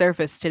scratch the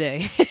surface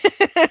today.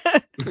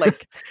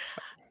 Like,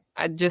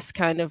 I just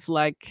kind of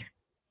like,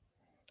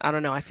 I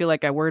don't know. I feel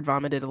like I word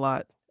vomited a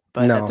lot.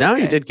 But no,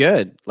 okay. You did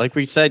good. Like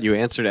we said, you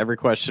answered every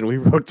question we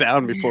wrote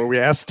down before we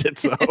asked it.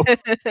 So,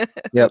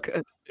 yep.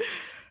 Good.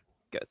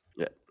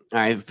 Yeah. All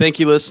right. Thank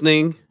you,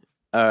 listeners.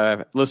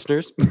 Have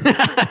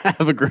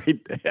a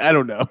great day. I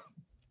don't know.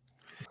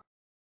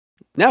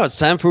 Now it's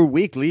time for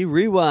Weekly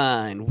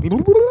Rewind.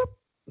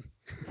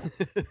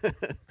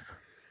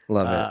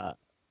 Love it.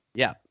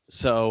 Yeah.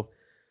 So,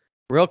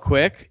 real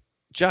quick,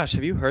 Josh,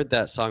 have you heard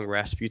that song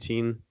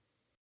Rasputin?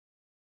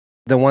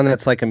 The one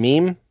that's like a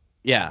meme?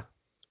 Yeah.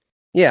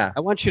 Yeah.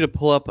 I want you to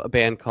pull up a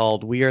band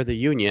called We Are the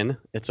Union.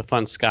 It's a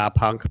fun ska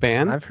punk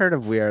band. I've heard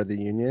of We Are the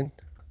Union.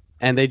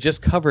 And they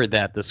just covered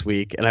that this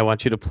week, and I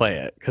want you to play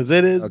it because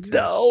it is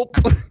dope.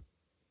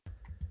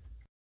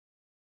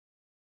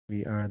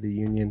 We Are the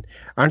Union.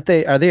 Are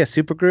they a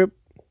supergroup?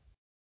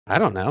 I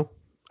don't know.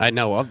 I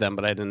know of them,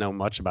 but I didn't know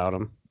much about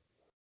them.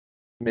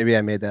 Maybe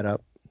I made that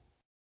up.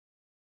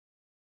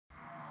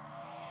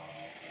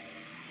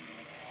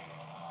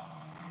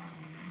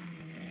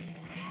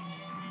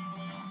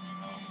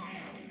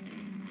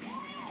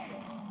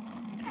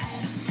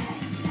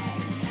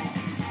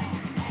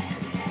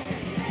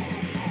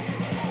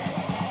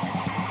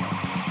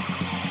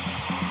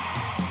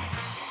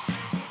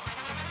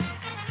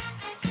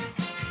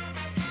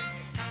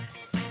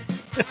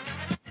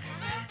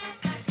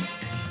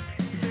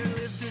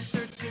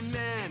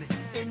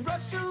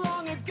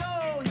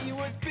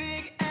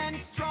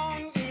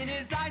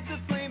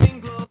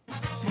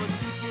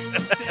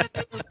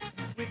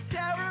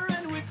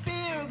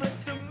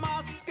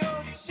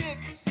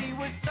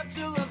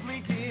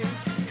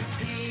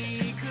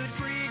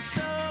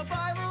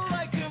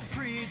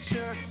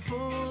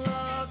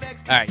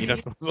 All right, you know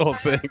the whole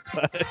thing.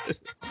 But...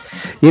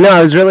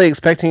 I was really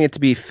expecting it to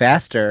be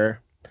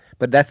faster,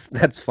 but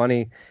that's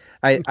funny.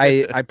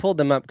 I pulled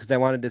them up because I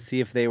wanted to see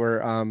if they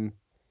were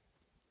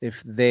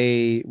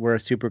a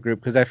super group,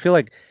 because I feel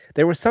like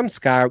there was some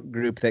ska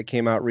group that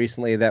came out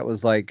recently that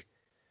was like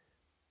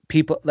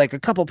people, like a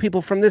couple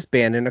people from this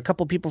band and a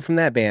couple people from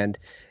that band,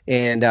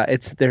 and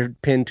it's their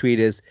pinned tweet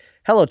is,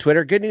 "Hello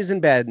Twitter, good news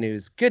and bad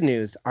news. Good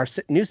news, our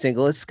new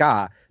single is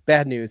ska.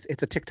 Bad news,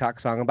 it's a TikTok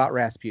song about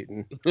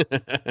Rasputin."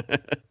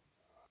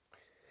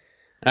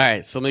 All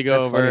right, so let me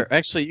go over. Funny.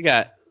 Actually,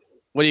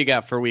 what do you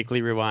got for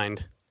Weekly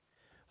Rewind?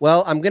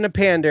 Well, I'm gonna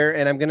pander,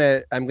 and I'm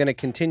gonna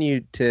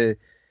continue to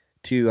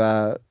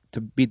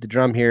beat the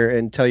drum here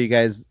and tell you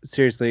guys,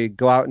 seriously,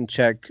 go out and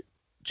check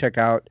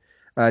out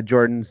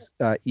Jordan's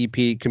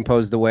EP,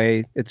 Composed the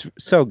Way. It's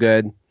so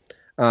good.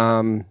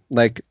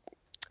 Like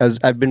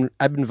I've been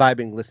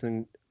vibing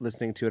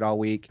listening to it all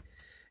week,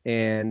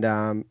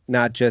 and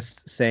not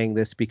just saying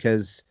this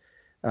because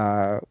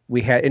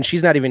we had, and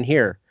she's not even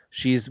here.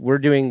 We're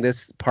doing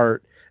this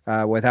part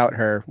without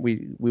her.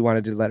 We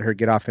wanted to let her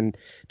get off and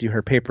do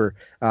her paper.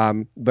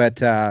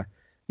 But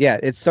yeah,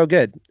 it's so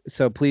good.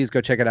 So please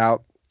go check it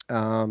out.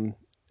 And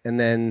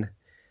then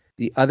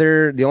the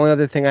only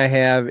other thing I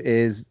have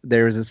is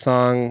there's a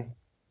song,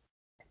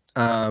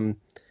 Paul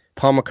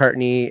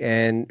McCartney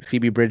and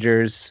Phoebe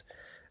Bridgers,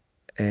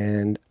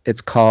 and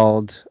it's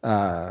called,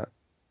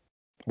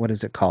 what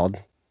is it called?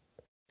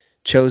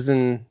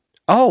 Chosen.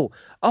 Oh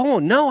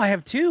no, I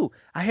have two.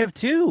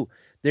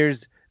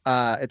 There's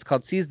it's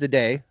called Seize the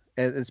Day.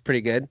 It's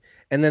pretty good.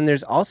 And then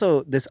there's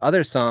also this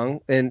other song,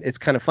 and it's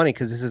kind of funny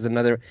because this is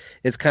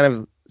it's kind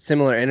of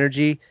similar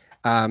energy.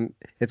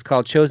 It's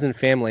called Chosen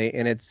Family,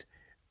 and it's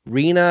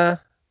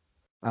Rina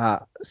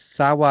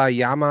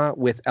Sawayama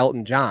with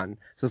Elton John.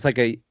 So it's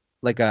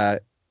like a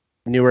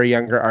newer,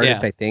 younger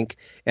artist, I think,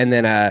 and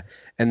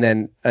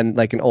then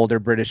like an older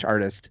British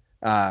artist.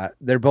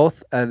 They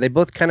both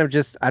kind of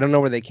just, I don't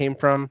know where they came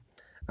from.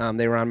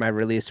 They were on my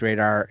release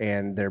radar,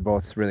 and they're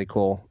both really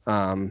cool.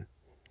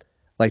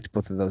 Liked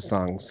both of those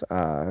songs.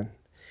 And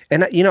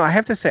I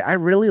have to say, I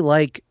really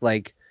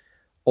like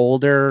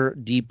older,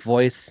 deep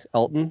voice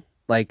Elton.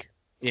 Like,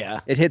 yeah,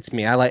 it hits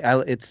me.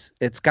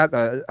 It's got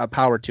a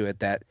power to it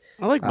that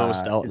I like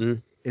most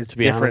Elton is to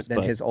be different honest, than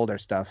but... his older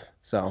stuff.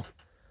 So,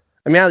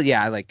 I mean,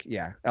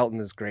 Elton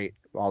is great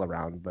all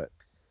around, but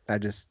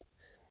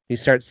you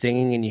start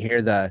singing and you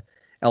hear the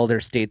elder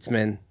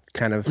statesman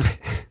kind of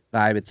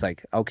vibe. It's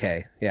like,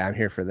 okay, yeah, I'm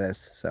here for this.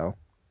 So,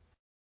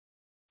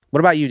 what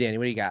about you, Danny?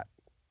 What do you got?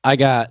 I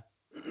got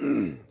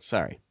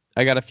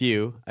a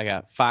few. I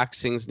got Fox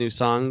sings new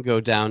song, Go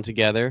Down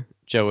Together.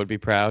 Joe would be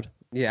proud.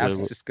 Yeah, I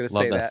was just going to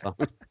say that. Song.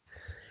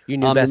 You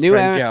knew best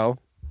friend Joe.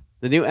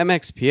 The new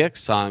MXPX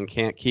song,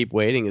 Can't Keep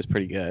Waiting, is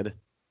pretty good.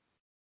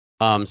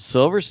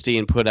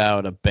 Silverstein put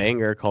out a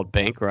banger called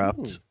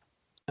Bankrupt. Ooh.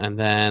 And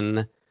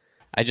then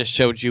I just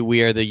showed you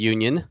We Are the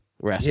Union,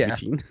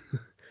 Rasputin. Yeah.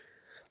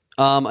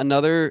 I'm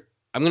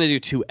going to do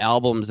 2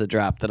 albums that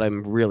dropped that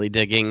I'm really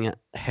digging.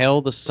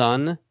 Hail the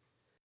Sun,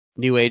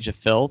 New Age of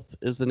Filth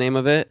is the name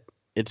of it.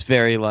 It's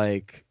very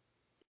like,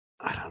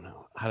 I don't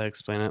know how to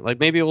explain it. Like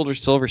maybe older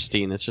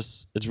Silverstein.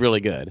 It's really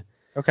good.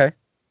 Okay.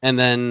 And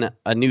then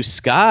a new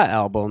ska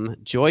album,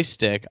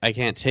 Joystick, I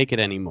Can't Take It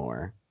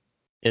Anymore,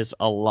 is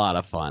a lot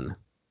of fun.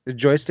 Is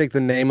Joystick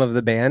the name of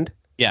the band?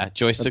 Yeah,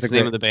 Joystick's the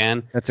name of the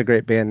band. That's a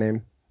great band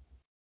name.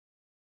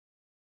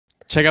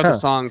 Check out the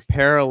song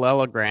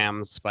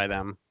Parallelograms by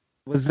them.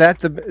 Was that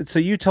so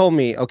you told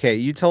me,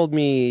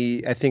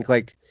 I think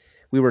like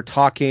we were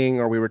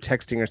talking or we were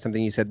texting or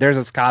something. You said, there's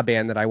a ska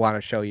band that I want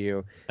to show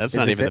you. That's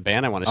not even the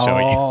band I want to show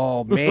you.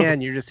 Oh,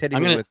 man, you're just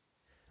hitting me with...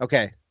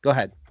 Okay, go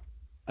ahead.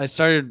 I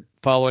started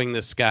following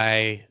this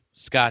guy,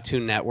 Ska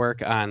Tune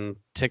Network, on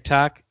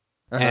TikTok,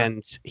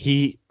 and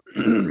he,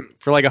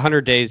 for like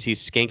 100 days, he's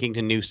skanking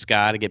to new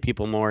ska to get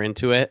people more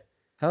into it.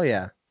 Hell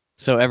yeah.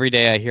 So every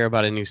day I hear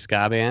about a new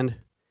ska band.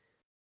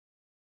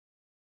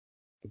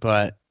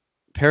 But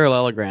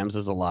Parallelograms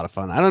is a lot of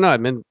fun. I don't know.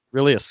 I've been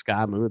really a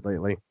ska mood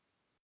lately.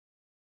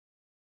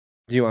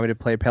 Do you want me to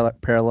play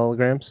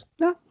Parallelograms?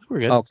 No, we're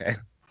good. Okay.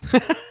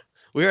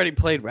 We already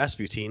played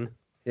Rasputin.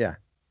 Yeah.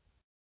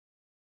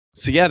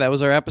 So yeah, that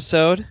was our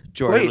episode.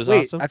 Jordan was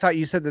awesome. I thought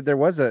you said that there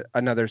was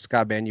another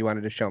ska band you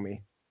wanted to show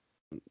me.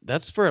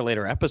 That's for a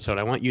later episode.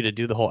 I want you to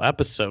do the whole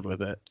episode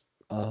with it.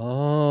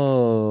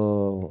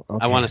 Oh.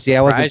 Okay. I want to see.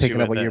 I wasn't picking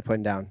up what you're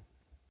putting down.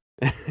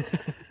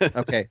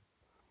 Okay.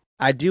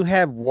 I do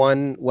have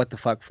one what the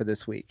fuck for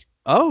this week.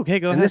 Oh, okay,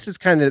 go ahead. And this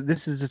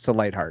is just a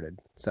lighthearted.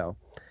 So,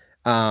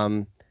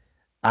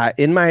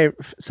 in my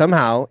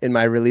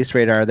release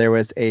radar, there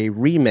was a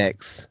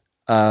remix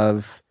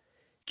of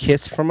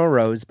Kiss from a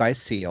Rose by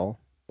Seal.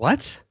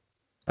 What?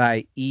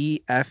 By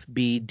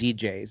EFB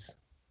DJs.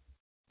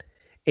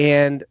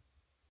 And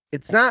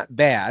it's not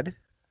bad,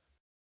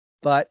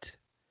 but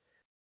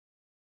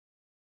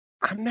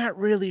I'm not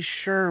really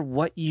sure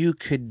what you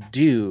could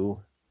do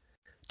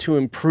to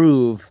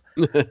improve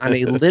on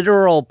a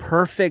literal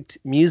perfect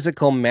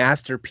musical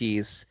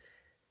masterpiece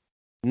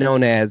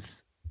known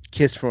as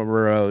Kiss from a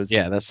Rose.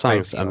 Yeah, that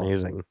song's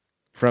amazing.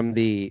 From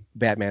the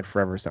Batman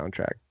Forever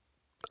soundtrack.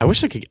 I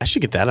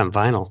should get that on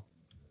vinyl.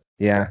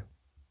 Yeah.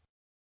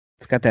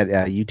 It's got that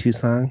U2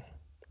 song.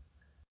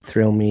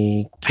 Thrill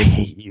Me. I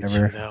hate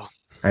U2 though.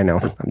 I know.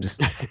 I'm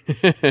just...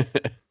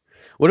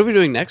 What are we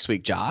doing next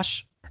week,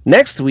 Josh?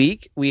 Next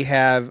week, we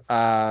have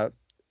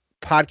podcaster,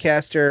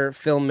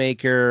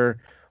 filmmaker,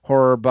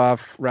 horror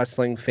buff,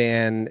 wrestling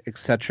fan,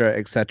 etc.,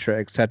 etc.,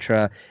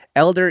 etc.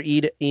 Elder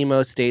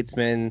emo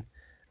statesman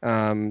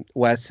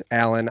Wes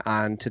Allen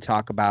on to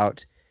talk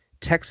about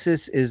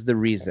Texas is the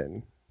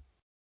Reason.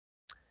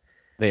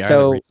 They are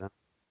the reason.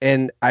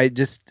 And I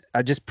just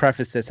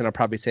preface this, and I'll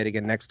probably say it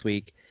again next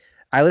week.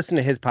 I listen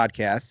to his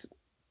podcast,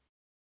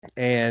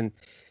 and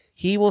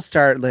he will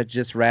start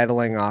just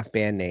rattling off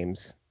band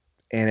names,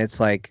 and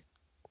it's like,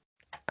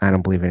 I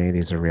don't believe any of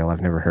these are real.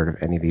 I've never heard of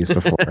any of these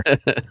before.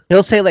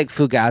 He'll say like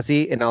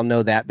Fugazi, and I'll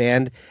know that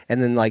band,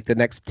 and then like the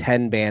next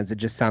 10 bands, it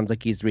just sounds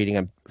like he's reading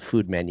a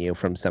food menu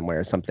from somewhere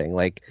or something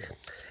like.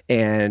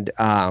 And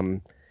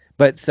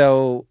but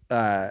so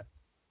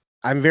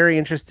I'm very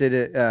interested.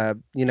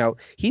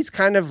 He's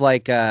kind of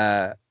like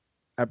a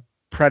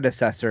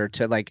predecessor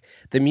to like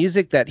the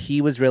music that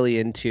he was really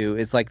into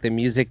is like the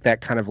music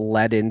that kind of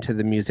led into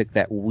the music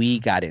that we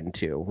got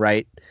into,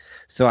 right?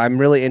 So I'm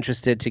really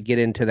interested to get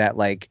into that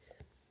like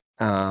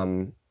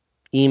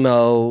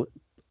emo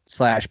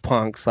 /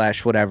 punk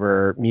 /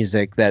 whatever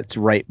music that's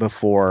right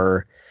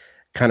before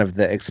kind of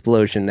the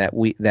explosion that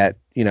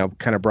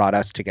kind of brought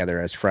us together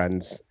as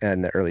friends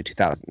in the early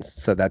 2000s.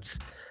 So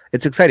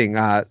it's exciting.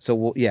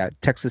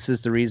 Texas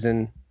is the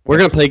Reason. We're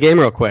going to play a game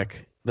real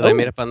quick that I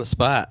made up on the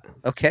spot.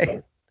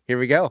 Okay, here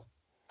we go.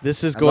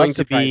 This is I going love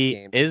to surprise be,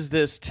 games. is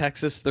this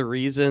Texas the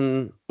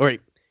reason, or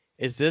wait,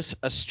 is this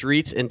a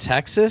street in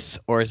Texas,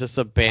 or is this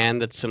a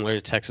band that's similar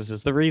to Texas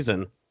is the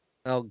reason?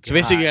 Oh, So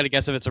basically you God. got to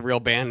guess if it's a real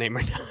band name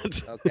or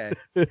not. Okay.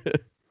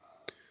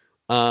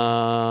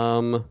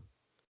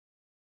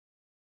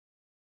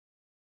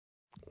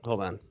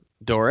 Hold on.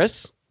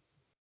 Doris?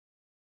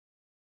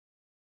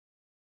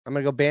 I'm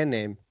gonna go band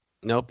name.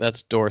 Nope,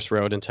 that's Doris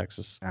Road in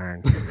Texas.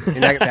 Darn.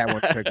 And that one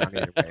could have gone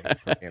either way, if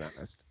I'm being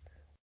honest.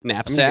 I'm gonna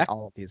Knapsack? get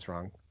all of these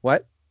wrong.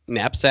 What?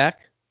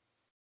 Knapsack?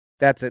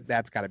 That's it.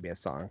 That's got to be a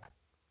song.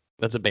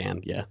 That's a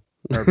band, yeah.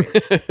 Or a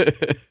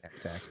band.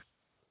 Knapsack.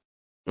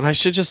 I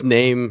should just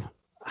name,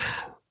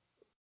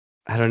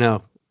 I don't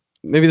know.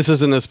 Maybe this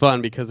isn't as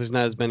fun because there's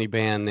not as many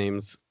band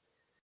names.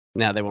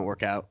 Nah, they won't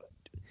work out.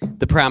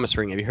 The Promise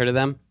Ring, have you heard of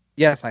them?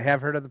 Yes, I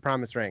have heard of the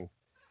Promise Ring.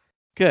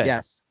 Good.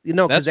 Yes,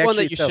 that's one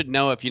that you should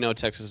know if you know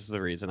Texas is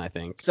the reason, I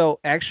think. So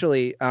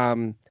actually,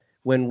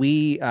 when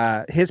we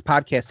his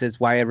podcast is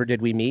Why Ever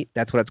Did We Meet?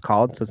 That's what it's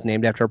called. So it's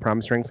named after a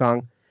Promise Ring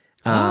song.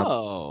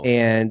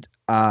 And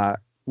him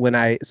and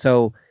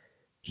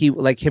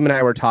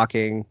I were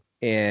talking,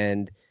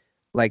 and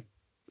like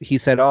he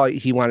said, oh,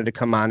 he wanted to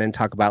come on and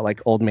talk about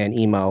like old man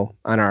emo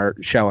on our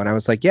show, and I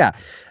was like, yeah.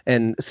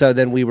 And so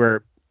then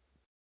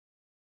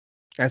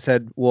I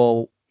said,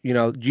 well,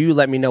 you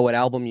let me know what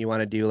album you want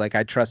to do. Like,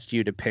 I trust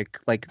you to pick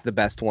like the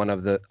best one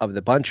of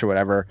the bunch or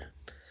whatever.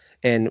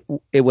 And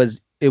it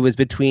was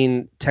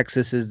between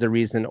Texas is the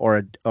Reason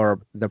or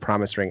the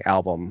Promise Ring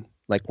album,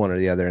 like one or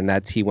the other.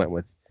 And he went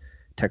with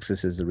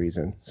Texas is the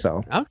Reason.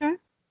 So okay.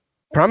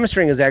 Promise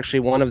Ring is actually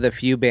one of the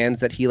few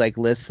bands that he like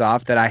lists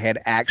off that I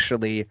had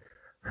actually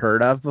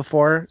heard of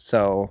before.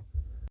 So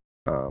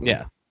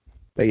yeah.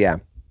 But yeah.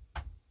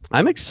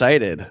 I'm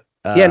excited.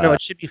 Yeah, no,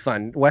 it should be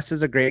fun. Wes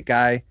is a great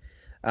guy.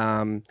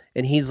 And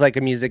he's like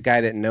a music guy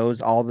that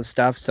knows all the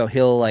stuff, so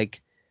he'll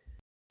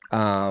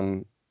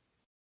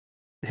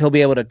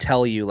be able to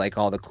tell you like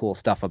all the cool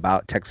stuff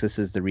about Texas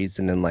is the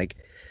Reason and like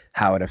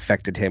how it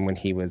affected him when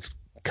he was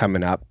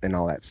coming up and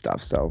all that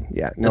stuff. So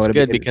yeah, no, it's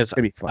good because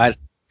it'll be fun.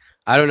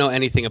 I don't know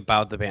anything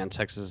about the band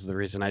Texas is the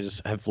Reason. I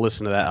just have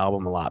listened to that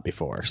album a lot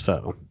before.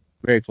 So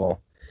very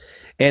cool.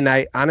 And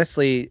I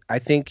honestly, I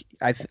think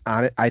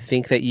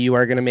that you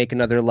are going to make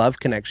another love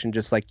connection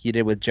just like you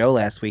did with Joe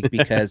last week,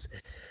 because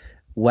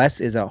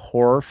Wes is a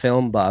horror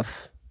film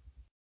buff,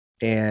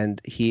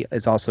 and he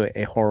is also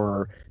a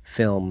horror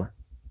film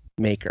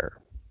maker.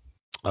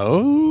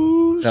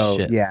 Oh, so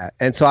shit. Yeah,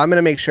 and so I'm going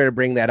to make sure to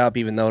bring that up,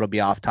 even though it'll be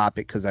off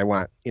topic, because I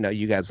want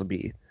you guys will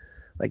be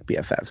like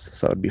BFFs,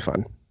 so it'd be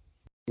fun.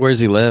 Where does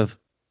he live?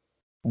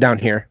 Down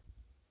here.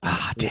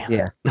 Ah, damn.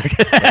 Yeah.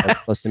 Yeah,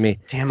 close to me.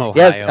 Damn, Ohio.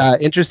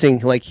 Yes, interesting.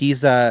 Like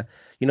he's that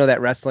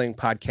wrestling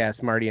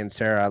podcast, Marty and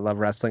Sarah, I Love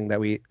Wrestling, that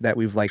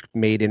we've like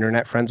made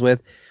internet friends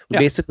with. We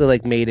basically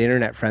like made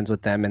internet friends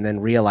with them and then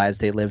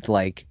realized they lived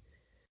like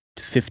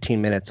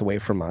 15 minutes away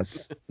from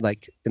us,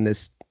 like in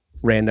this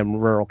random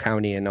rural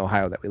county in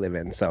Ohio that we live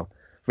in. So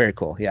very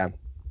cool. Yeah.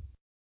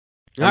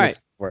 All right.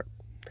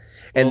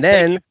 And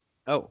then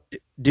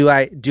do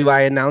I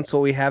announce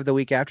what we have the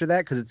week after that?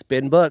 Because it's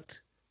been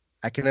booked.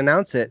 I can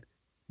announce it.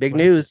 Big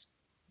news.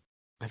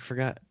 I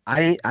forgot.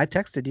 I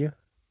texted you.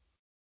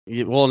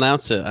 We'll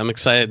announce it. I'm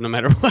excited no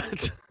matter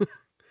what.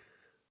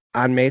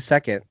 On May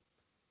 2nd,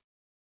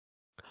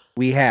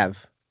 we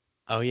have.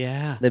 Oh,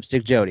 yeah.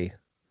 Lipstick Jody.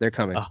 They're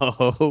coming.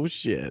 Oh,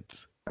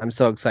 shit. I'm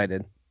so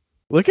excited.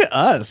 Look at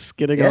us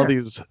getting all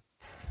these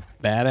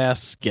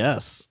badass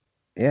guests.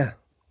 Yeah.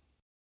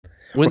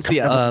 When's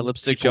the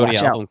Lipstick Jody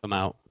album come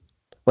out?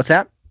 What's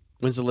that?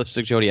 When's the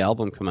Lipstick Jody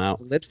album come out?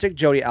 The Lipstick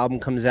Jody album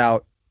comes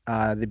out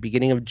the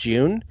beginning of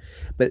June,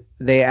 but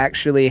they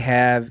actually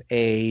have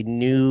a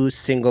new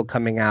single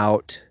coming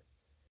out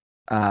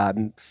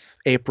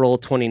April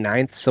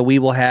 29th. So we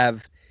will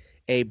have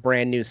a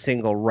brand new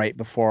single right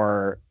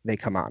before they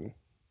come on.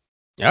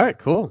 All right,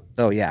 cool.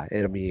 So yeah,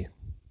 it'll be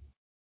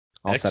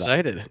all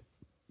excited. Set up.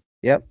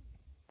 Yep.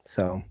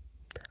 So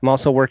I'm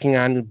also working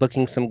on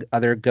booking some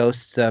other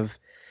Ghosts of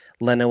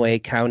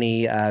Lenawee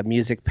County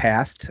music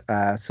past.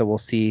 So we'll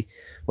see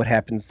what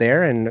happens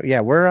there. And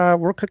yeah,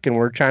 we're cooking.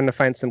 We're trying to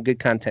find some good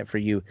content for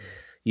you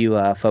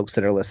folks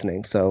that are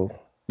listening. So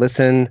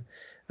listen,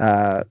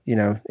 and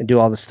do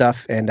all the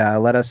stuff, and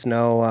let us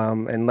know,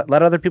 and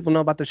let other people know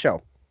about the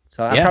show.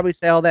 So I'll probably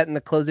say all that in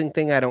the closing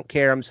thing. I don't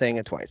care. I'm saying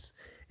it twice.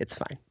 It's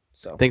fine.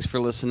 So thanks for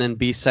listening,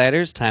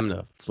 B-Siders. Time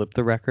to flip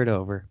the record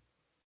over.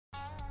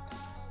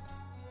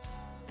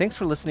 Thanks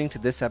for listening to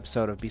this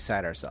episode of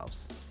Beside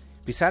Ourselves.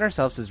 Beside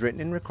Ourselves is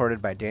written and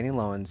recorded by Danny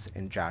Lowens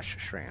and Josh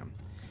Schramm.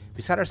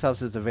 Beside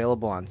Ourselves is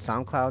available on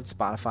SoundCloud,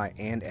 Spotify,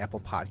 and Apple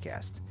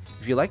Podcast.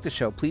 If you like the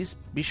show, please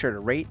be sure to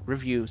rate,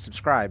 review,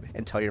 subscribe,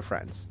 and tell your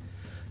friends.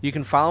 You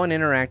can follow and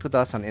interact with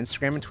us on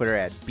Instagram and Twitter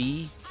at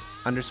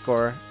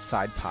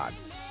B_sidepod.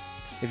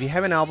 If you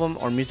have an album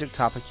or music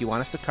topic you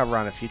want us to cover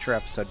on a future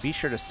episode, be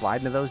sure to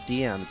slide into those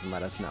DMs and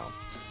let us know.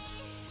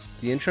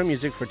 The intro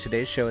music for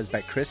today's show is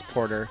by Chris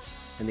Porter,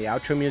 and the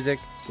outro music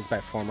is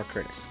by Former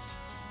Critics.